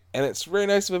 Right, and it's very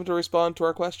nice of him to respond to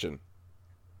our question.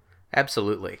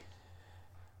 Absolutely.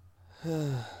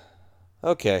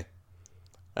 Okay,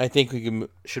 I think we can.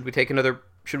 Should we take another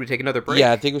break?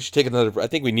 Yeah, I think we should take another. I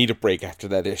think we need a break after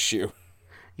that issue.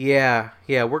 Yeah,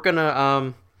 we're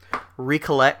gonna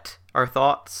recollect our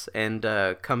thoughts and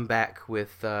come back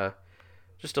with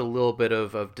just a little bit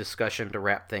of discussion to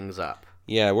wrap things up.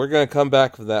 Yeah, we're gonna come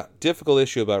back with that difficult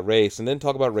issue about race, and then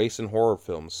talk about race in horror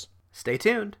films. Stay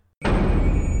tuned.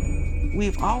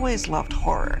 We've always loved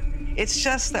horror. It's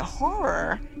just that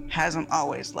horror hasn't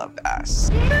always loved us.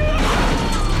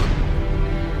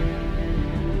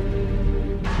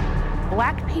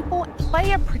 Black people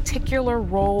play a particular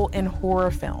role in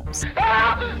horror films.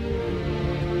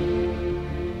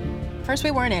 First,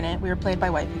 we weren't in it. We were played by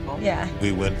white people. Yeah.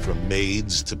 We went from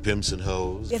maids to pimps and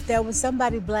hoes. If there was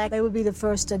somebody black, they would be the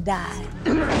first to die.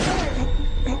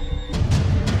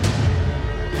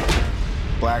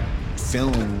 Black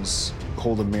films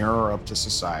hold a mirror up to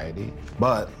society,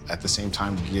 but at the same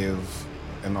time give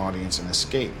an audience an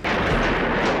escape.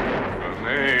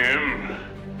 Her name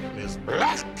is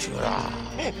Blackula.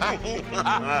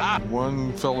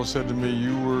 One fellow said to me,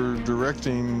 "You were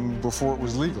directing before it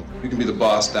was legal." You can be the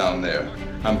boss down there.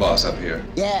 I'm boss up here.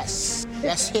 Yes,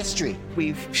 that's history.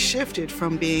 We've shifted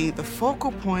from being the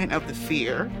focal point of the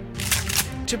fear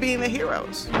to being the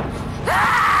heroes.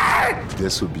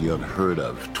 This would be unheard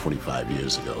of 25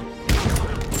 years ago.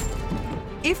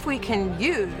 If we can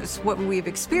use what we've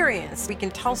experienced, we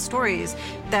can tell stories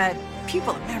that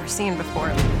people have never seen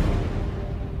before.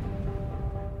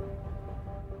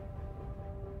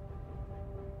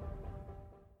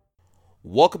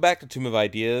 Welcome back to Tomb of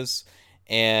Ideas,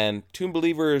 and Tomb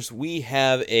Believers, we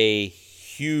have a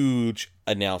huge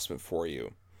announcement for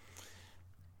you.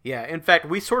 Yeah, in fact,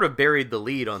 we sort of buried the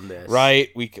lead on this. Right,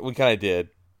 we kind of did.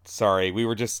 Sorry, we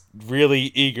were just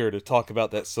really eager to talk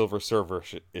about that Silver Surfer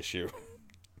issue.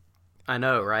 I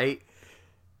know, right?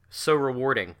 So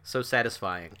rewarding, so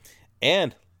satisfying.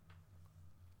 And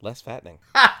less fattening.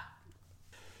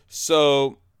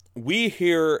 So, we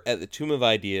here at the Tomb of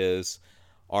Ideas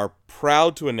are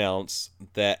proud to announce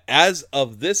that as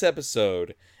of this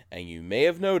episode, and you may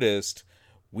have noticed,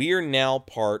 we are now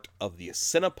part of the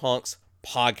Cinepunks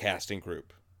podcasting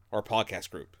group, or podcast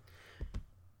group.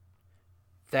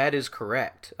 That is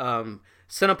correct.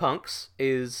 Cinepunks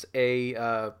is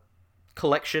a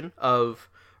collection of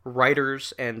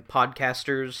writers and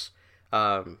podcasters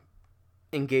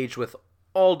engaged with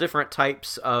all different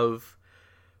types of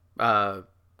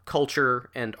culture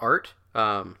and art.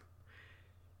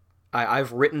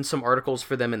 I've written some articles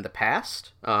for them in the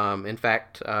past. In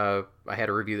fact, I had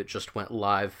a review that just went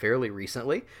live fairly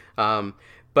recently.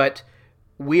 But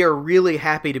we are really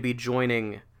happy to be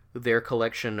joining their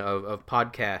collection of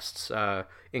podcasts,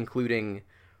 including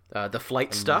The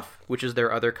Flight Stuff, which is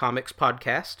their other comics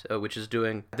podcast, which is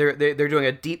doing... They're doing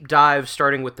a deep dive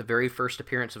starting with the very first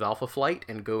appearance of Alpha Flight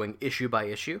and going issue by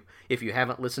issue. If you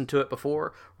haven't listened to it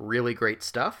before, really great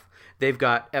stuff. They've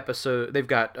got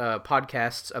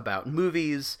podcasts about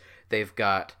movies. They've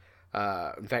got,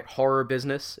 in fact, Horror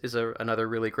Business is another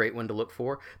really great one to look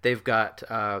for. They've got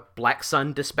Black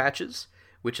Sun Dispatches,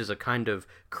 which is a kind of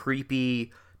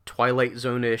creepy, Twilight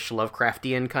Zone-ish,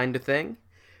 Lovecraftian kind of thing.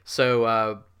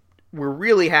 So we're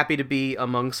really happy to be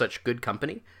among such good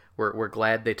company. We're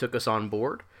glad they took us on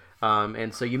board.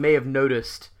 And so you may have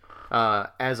noticed,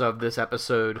 as of this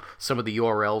episode, some of the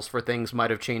URLs for things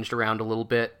might have changed around a little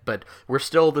bit, but we're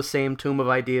still the same tomb of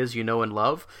ideas you know and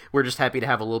love. We're just happy to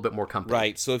have a little bit more company.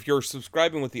 Right, so if you're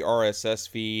subscribing with the RSS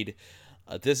feed,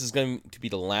 this is going to be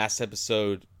the last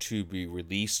episode to be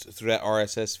released through that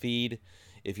RSS feed.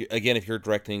 If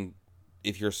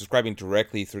you're subscribing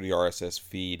directly through the RSS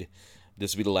feed,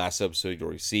 this will be the last episode you'll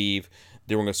receive.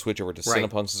 Then we're going to switch over to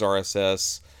Cinepunks'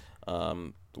 RSS,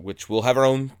 which will have our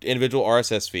own individual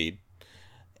RSS feed.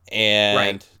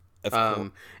 And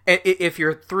if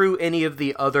you're through any of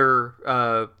the other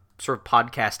sort of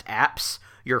podcast apps,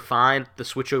 you're fine. The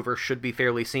switchover should be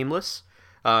fairly seamless.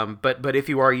 But if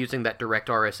you are using that direct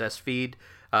RSS feed,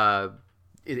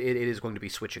 it is going to be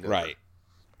switching over. Right.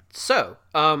 So,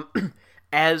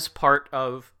 as part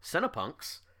of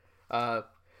Cinepunks,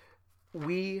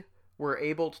 we were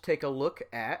able to take a look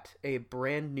at a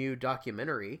brand new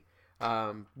documentary,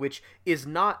 which is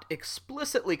not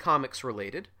explicitly comics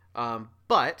related,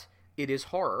 but it is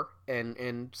horror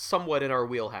and somewhat in our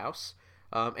wheelhouse,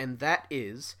 and that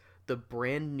is the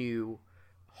brand new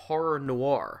Horror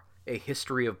Noir, A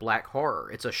History of Black Horror.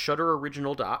 It's a Shudder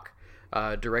original doc,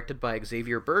 directed by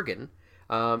Xavier Bergen,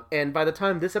 and by the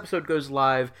time this episode goes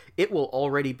live, it will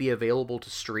already be available to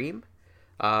stream,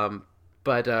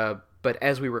 but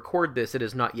as we record this, it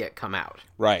has not yet come out.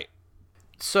 Right.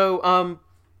 So,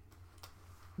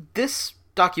 this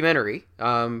documentary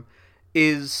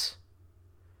is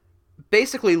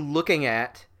basically looking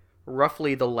at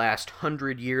roughly the last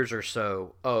 100 years or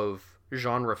so of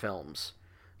genre films,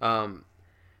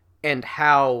 and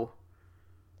how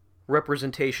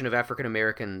representation of African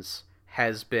Americans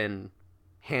has been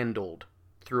handled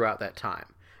throughout that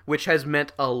time, which has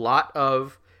meant a lot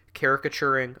of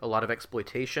caricaturing, a lot of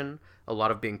exploitation, a lot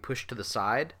of being pushed to the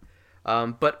side,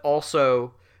 but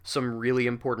also some really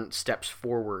important steps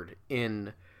forward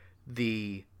in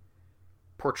the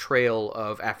portrayal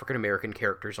of African American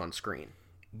characters on screen.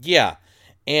 Yeah,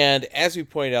 and as we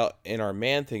pointed out in our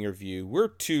Man-Thing review, we're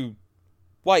two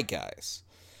white guys.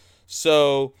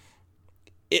 So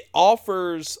it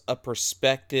offers a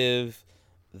perspective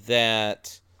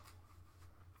that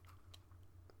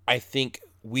I think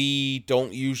we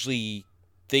don't usually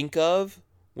think of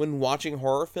when watching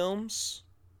horror films.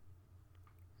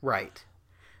 Right.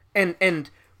 And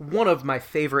one of my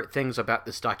favorite things about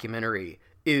this documentary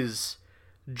is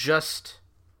just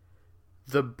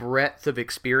the breadth of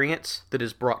experience that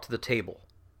is brought to the table.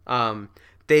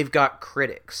 They've got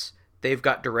critics, they've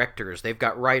got directors, they've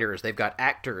got writers, they've got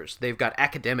actors, they've got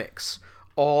academics,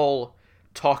 all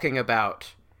talking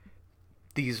about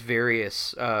these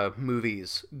various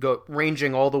movies,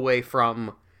 ranging all the way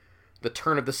from the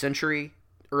turn of the century,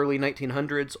 early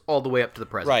 1900s, all the way up to the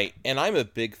present. Right, and I'm a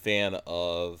big fan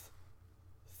of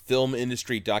film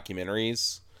industry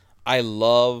documentaries. I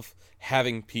love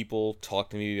having people talk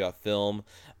to me about film.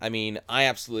 I mean, I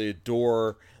absolutely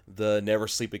adore the Never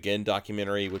Sleep Again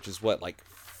documentary, which is what, like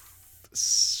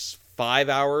 4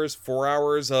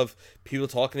 hours of people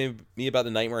talking to me about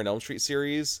the Nightmare on Elm Street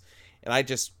series, and I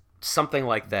just something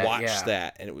like that watched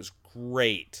that, and it was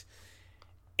great.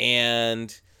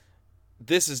 And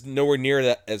this is nowhere near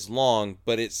that as long,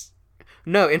 but it's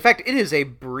in fact, it is a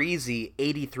breezy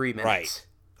 83 minutes. Right.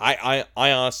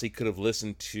 I honestly could have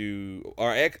listened to,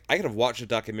 or I could have watched a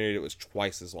documentary that was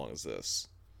twice as long as this.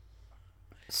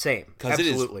 Same, because it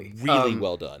is really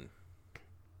well done.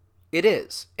 It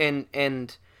is,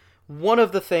 and one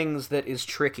of the things that is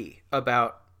tricky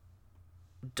about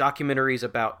documentaries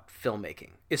about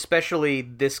filmmaking, especially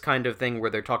this kind of thing where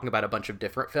they're talking about a bunch of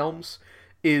different films,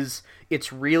 is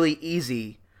it's really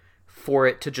easy for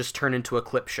it to just turn into a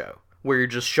clip show, where you're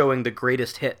just showing the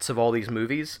greatest hits of all these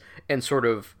movies and sort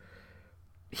of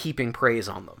heaping praise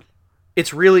on them.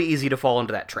 It's really easy to fall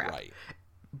into that trap. Right.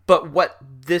 But what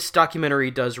this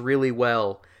documentary does really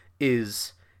well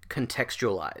is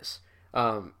contextualize.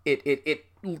 It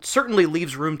certainly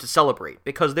leaves room to celebrate,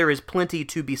 because there is plenty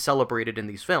to be celebrated in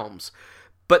these films,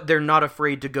 but they're not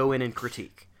afraid to go in and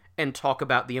critique and talk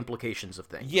about the implications of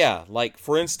things. Yeah, like,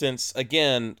 for instance,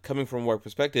 again, coming from our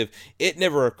perspective, it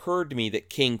never occurred to me that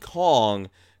King Kong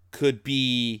could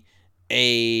be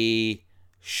a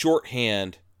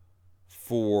shorthand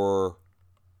for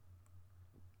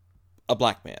a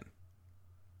black man.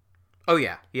 Oh,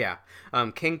 yeah.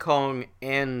 King Kong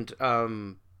and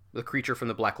The Creature from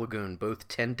the Black Lagoon both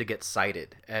tend to get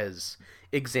cited as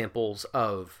examples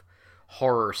of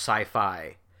horror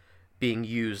sci-fi being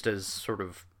used as sort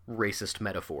of racist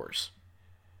metaphors.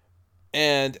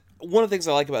 And one of the things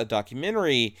I like about a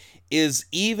documentary is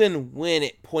even when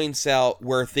it points out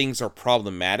where things are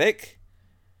problematic,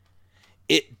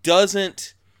 it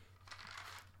doesn't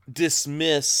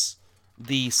dismiss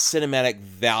the cinematic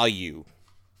value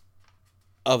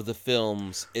of the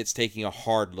films it's taking a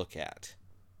hard look at.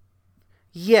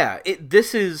 Yeah, it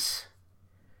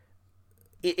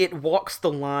walks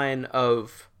the line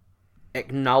of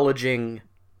acknowledging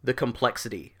the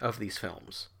complexity of these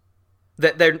films.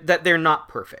 That they're not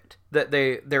perfect. That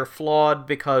they're flawed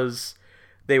because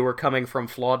they were coming from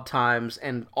flawed times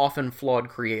and often flawed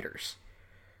creators.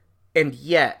 And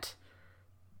yet,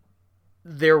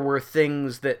 there were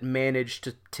things that managed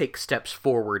to take steps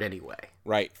forward anyway.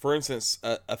 Right. For instance,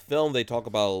 a film they talk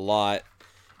about a lot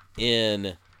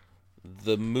in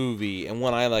the movie, and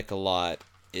one I like a lot,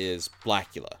 is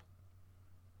Blackula.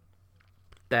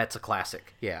 That's a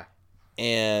classic, yeah.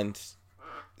 And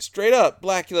straight up,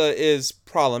 Blackula is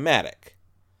problematic.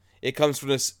 It comes from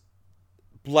this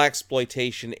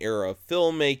blaxploitation era of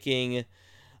filmmaking,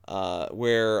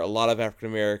 where a lot of African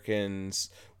Americans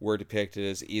were depicted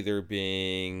as either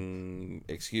being,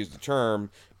 excuse the term,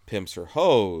 pimps or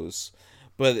hoes.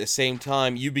 But at the same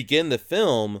time, you begin the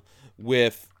film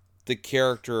with the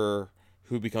character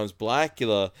who becomes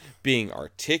Blackula being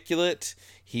articulate.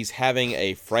 He's having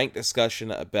a frank discussion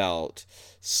about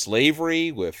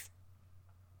slavery with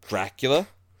Dracula.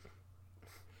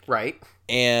 Right.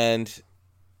 And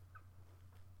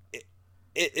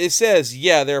it says,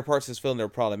 yeah, there are parts of this film that are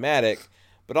problematic,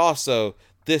 but also,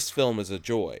 this film is a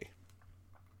joy.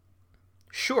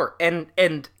 Sure, and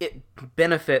it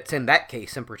benefits, in that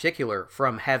case in particular,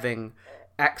 from having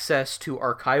access to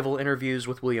archival interviews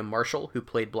with William Marshall, who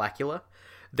played Blackula.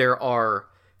 There are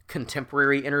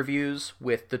contemporary interviews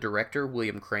with the director,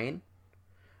 William Crane.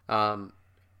 And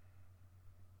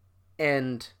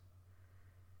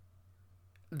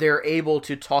they're able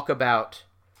to talk about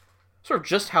sort of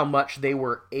just how much they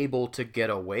were able to get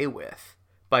away with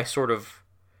by sort of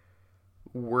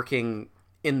working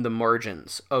in the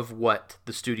margins of what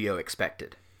the studio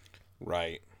expected.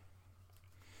 Right.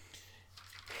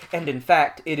 And in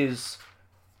fact, it is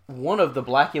one of the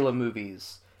Blackula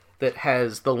movies that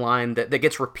has the line that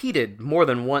gets repeated more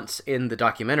than once in the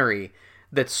documentary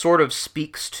that sort of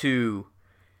speaks to,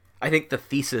 I think, the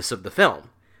thesis of the film.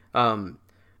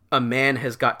 A man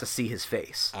has got to see his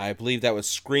face. I believe that was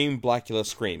Scream, Blackula,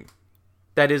 Scream.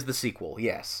 That is the sequel,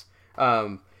 yes.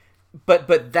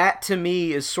 But that, to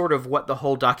me, is sort of what the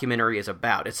whole documentary is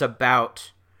about. It's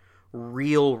about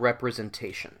real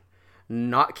representation.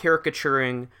 Not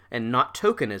caricaturing and not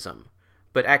tokenism,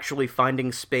 but actually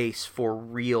finding space for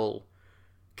real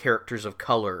characters of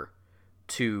color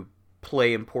to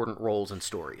play important roles in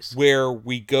stories. Where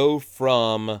we go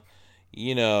from,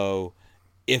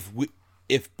 if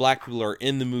black people are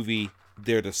in the movie,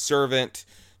 they're the servant,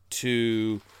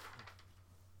 to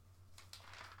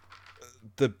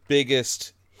the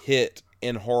biggest hit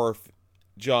in horror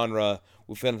genre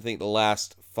within, I think, the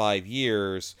last 5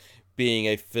 years, being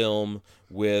a film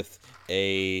with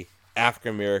a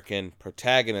African-American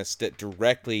protagonist that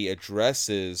directly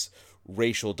addresses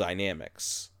racial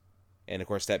dynamics. And, of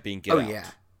course, that being Get Out. Yeah.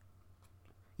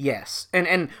 Yes,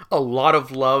 and a lot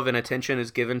of love and attention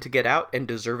is given to Get Out, and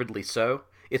deservedly so.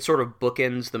 It sort of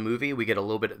bookends the movie. We get a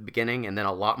little bit at the beginning, and then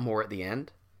a lot more at the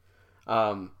end.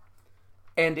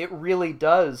 And it really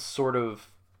does sort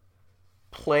of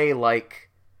play like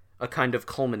a kind of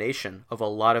culmination of a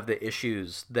lot of the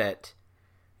issues that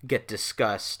get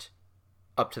discussed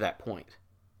up to that point.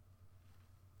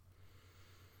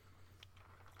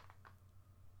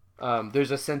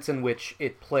 There's a sense in which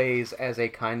it plays as a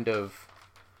kind of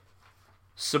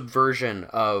subversion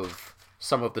of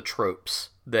some of the tropes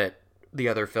that the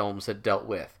other films had dealt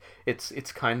with.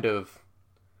 It's kind of...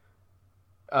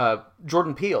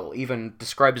 Jordan Peele even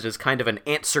describes it as kind of an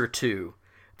answer to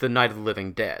The Night of the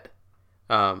Living Dead,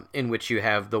 in which you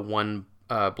have the one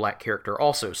black character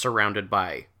also surrounded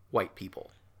by white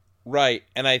people. Right,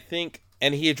 and I think...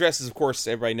 And he addresses, of course,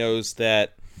 everybody knows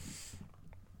that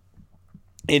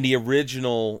in the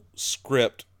original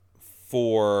script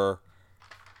for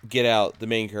Get Out, the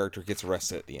main character gets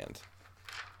arrested at the end.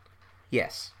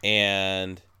 Yes.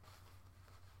 And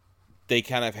they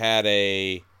kind of had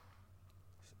a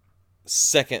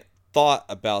second thought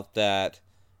about that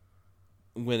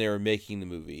when they were making the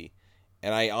movie.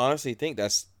 And I honestly think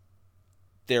that's,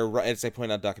 as I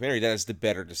point out in the documentary, that is the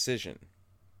better decision.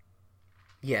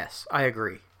 Yes, I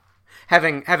agree.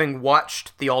 Having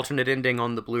watched the alternate ending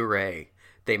on the Blu-ray,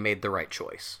 they made the right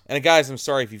choice. And guys, I'm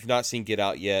sorry if you've not seen Get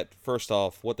Out yet. First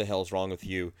off, what the hell is wrong with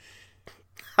you?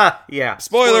 Yeah. Spoilers!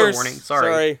 Spoiler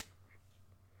warning.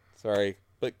 Sorry.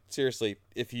 But seriously,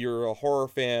 if you're a horror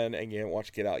fan and you haven't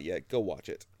watched Get Out yet, go watch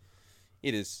it.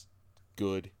 It is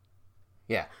good.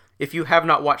 Yeah. If you have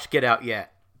not watched Get Out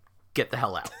yet, get the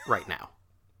hell out right now.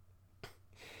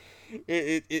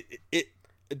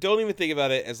 Don't even think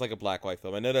about it as like a black white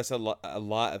film. I know that's a lot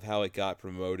of how it got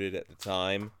promoted at the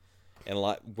time, and a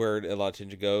lot of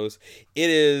attention goes. It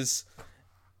is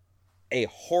a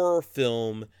horror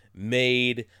film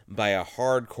made by a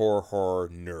hardcore horror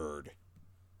nerd.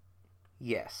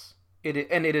 Yes, it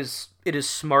is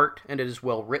smart, and it is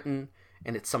well written,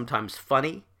 and it's sometimes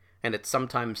funny, and it's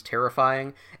sometimes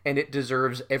terrifying, and it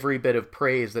deserves every bit of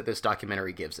praise that this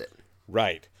documentary gives it.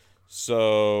 Right.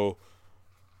 So,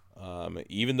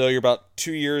 even though you're about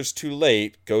 2 years too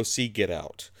late, go see Get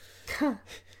Out.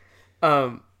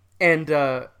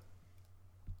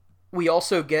 We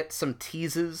also get some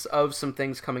teases of some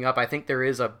things coming up. I think there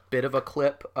is a bit of a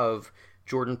clip of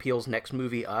Jordan Peele's next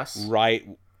movie, Us. Right.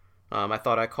 I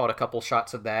thought I caught a couple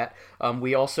shots of that.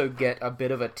 We also get a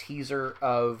bit of a teaser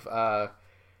of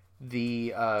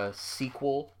the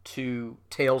sequel to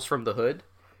Tales from the Hood,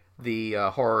 the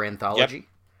horror anthology.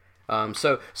 Yep.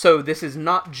 So this is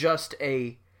not just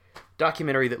a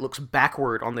documentary that looks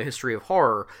backward on the history of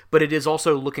horror, but it is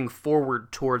also looking forward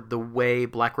toward the way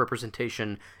black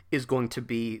representation is going to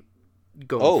be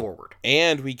going forward.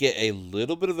 And we get a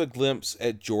little bit of a glimpse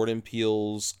at Jordan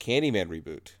Peele's Candyman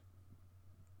reboot.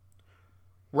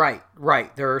 Right.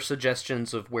 There are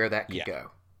suggestions of where that could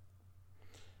go.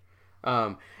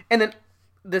 And then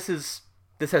this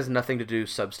has nothing to do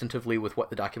substantively with what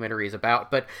the documentary is about,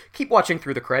 but keep watching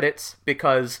through the credits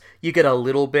because you get a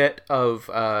little bit of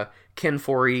Ken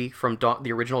Foree from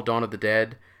the original Dawn of the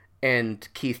Dead and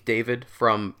Keith David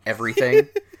from Everything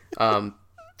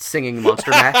singing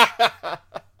Monster Mash.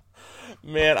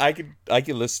 Man, I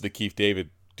could listen to Keith David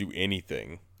do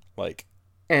anything.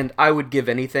 And I would give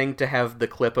anything to have the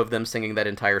clip of them singing that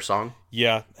entire song.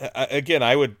 Yeah. Again,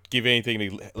 I would give anything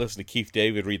to listen to Keith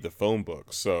David read the phone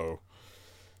book, so...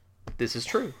 This is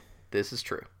true.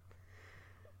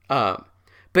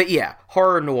 But yeah,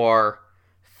 horror noir,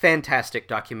 fantastic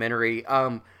documentary.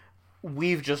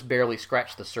 We've just barely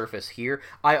scratched the surface here.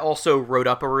 I also wrote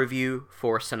up a review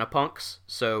for Cinepunks,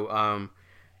 so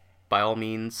by all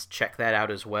means, check that out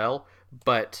as well.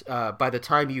 But by the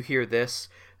time you hear this,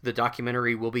 the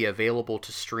documentary will be available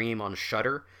to stream on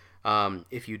Shudder.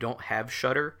 If you don't have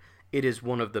Shudder, it is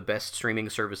one of the best streaming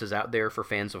services out there for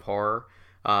fans of horror.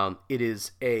 It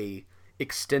is a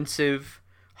extensive,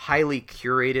 highly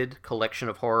curated collection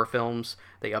of horror films.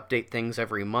 They update things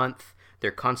every month.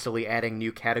 They're constantly adding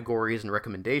new categories and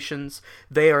recommendations.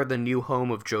 They are the new home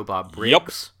of Joe Bob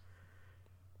Briggs.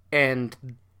 Yep.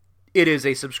 And it is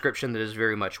a subscription that is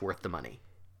very much worth the money.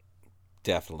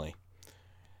 Definitely.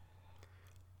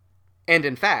 And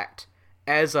in fact,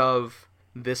 as of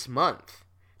this month,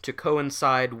 to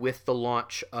coincide with the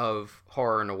launch of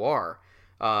Horror Noir,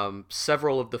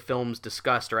 several of the films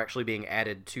discussed are actually being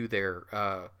added to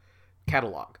their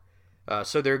catalog.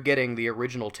 So they're getting the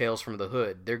original Tales from the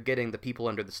Hood. They're getting The People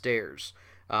Under the Stairs.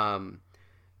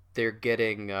 They're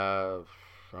getting...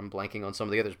 I'm blanking on some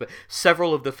of the others, but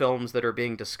several of the films that are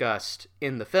being discussed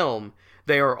in the film,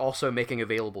 they are also making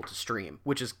available to stream,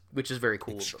 which is very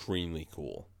cool. Extremely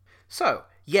cool. So,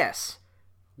 yes,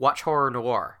 watch Horror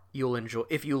Noir. You'll enjoy...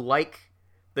 If you like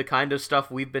the kind of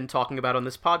stuff we've been talking about on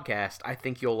this podcast, I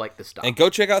think you'll like the stuff. And go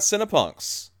check out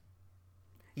Cinepunks.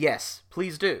 Yes,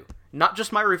 please do. Not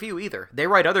just my review either. They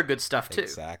write other good stuff too.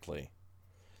 Exactly.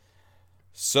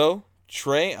 So,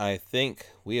 Trey, I think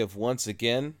we have once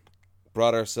again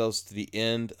brought ourselves to the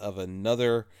end of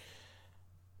another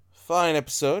fine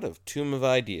episode of Tomb of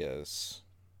Ideas.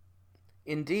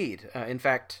 Indeed. In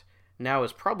fact, now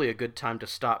is probably a good time to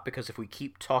stop, because if we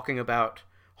keep talking about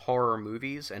horror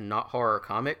movies and not horror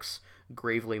comics,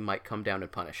 Gravely might come down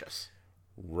and punish us.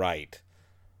 Right.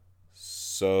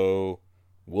 So,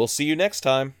 we'll see you next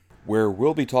time, where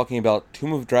we'll be talking about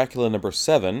Tomb of Dracula number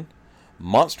 7,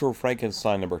 Monster of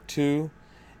Frankenstein number 2,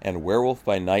 and Werewolf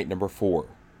by Night number 4.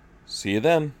 See you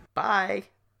then. Bye.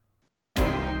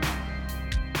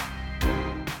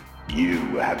 You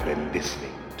have been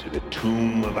listening to the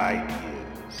Tomb of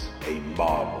Ideas, a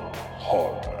Marvel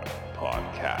horror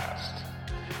podcast.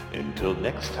 Until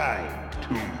next time,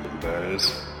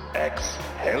 Tombers,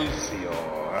 Excelsior!